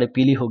ਆਉਂਦੇ ਤੁਹਾਡੇ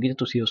ਪੀਲੀ ਹੋ ਗਈ ਤੇ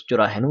ਤੁਸੀਂ ਉਸ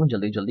ਚੁਰਾਹੇ ਨੂੰ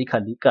ਜਲਦੀ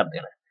ਖਾਲੀ ਕਰ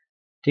ਦੇਣਾ।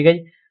 ਠੀਕ ਹੈ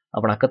ਜੀ,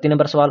 ਆਪਣਾ 31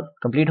 ਨੰਬਰ ਸਵਾਲ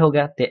ਕੰਪਲੀਟ ਹੋ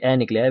ਗਿਆ ਤੇ ਇਹ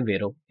ਨਿਕਲਿਆ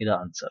ਵੈਰੋ ਇਹਦਾ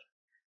ਆਨਸਰ।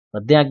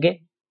 ਵੱਧਦੇ ਅੱਗੇ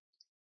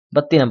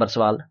 32 ਨੰਬਰ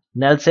ਸਵਾਲ,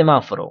 nel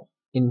semaforo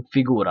in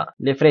figura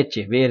le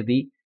frecce verdi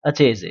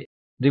accese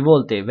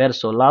rivolte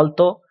verso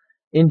l'alto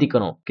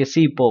indicano che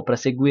si può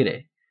proseguire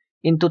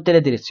in tutte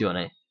le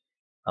direzioni।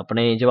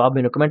 ਆਪਣੇ ਜਵਾਬ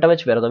ਮੈਨੂੰ ਕਮੈਂਟਾਂ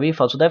ਵਿੱਚ ਵੈਰੋ ਦਾ ਵੀ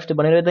ਫਾਲਸੋ ਦਾ ਤੇ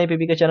ਬਣੇ ਰਹੋ ਤਾਂ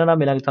PBK ਚੈਨਲ ਨਾਲ।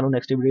 ਮਿਲਾਂਗੇ ਤੁਹਾਨੂੰ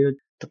ਨੈਕਸਟ ਵੀਡੀਓ,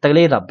 ਤਦ ਤੱਕ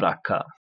ਲਈ ਰੱਬ ਰਾਖਾ।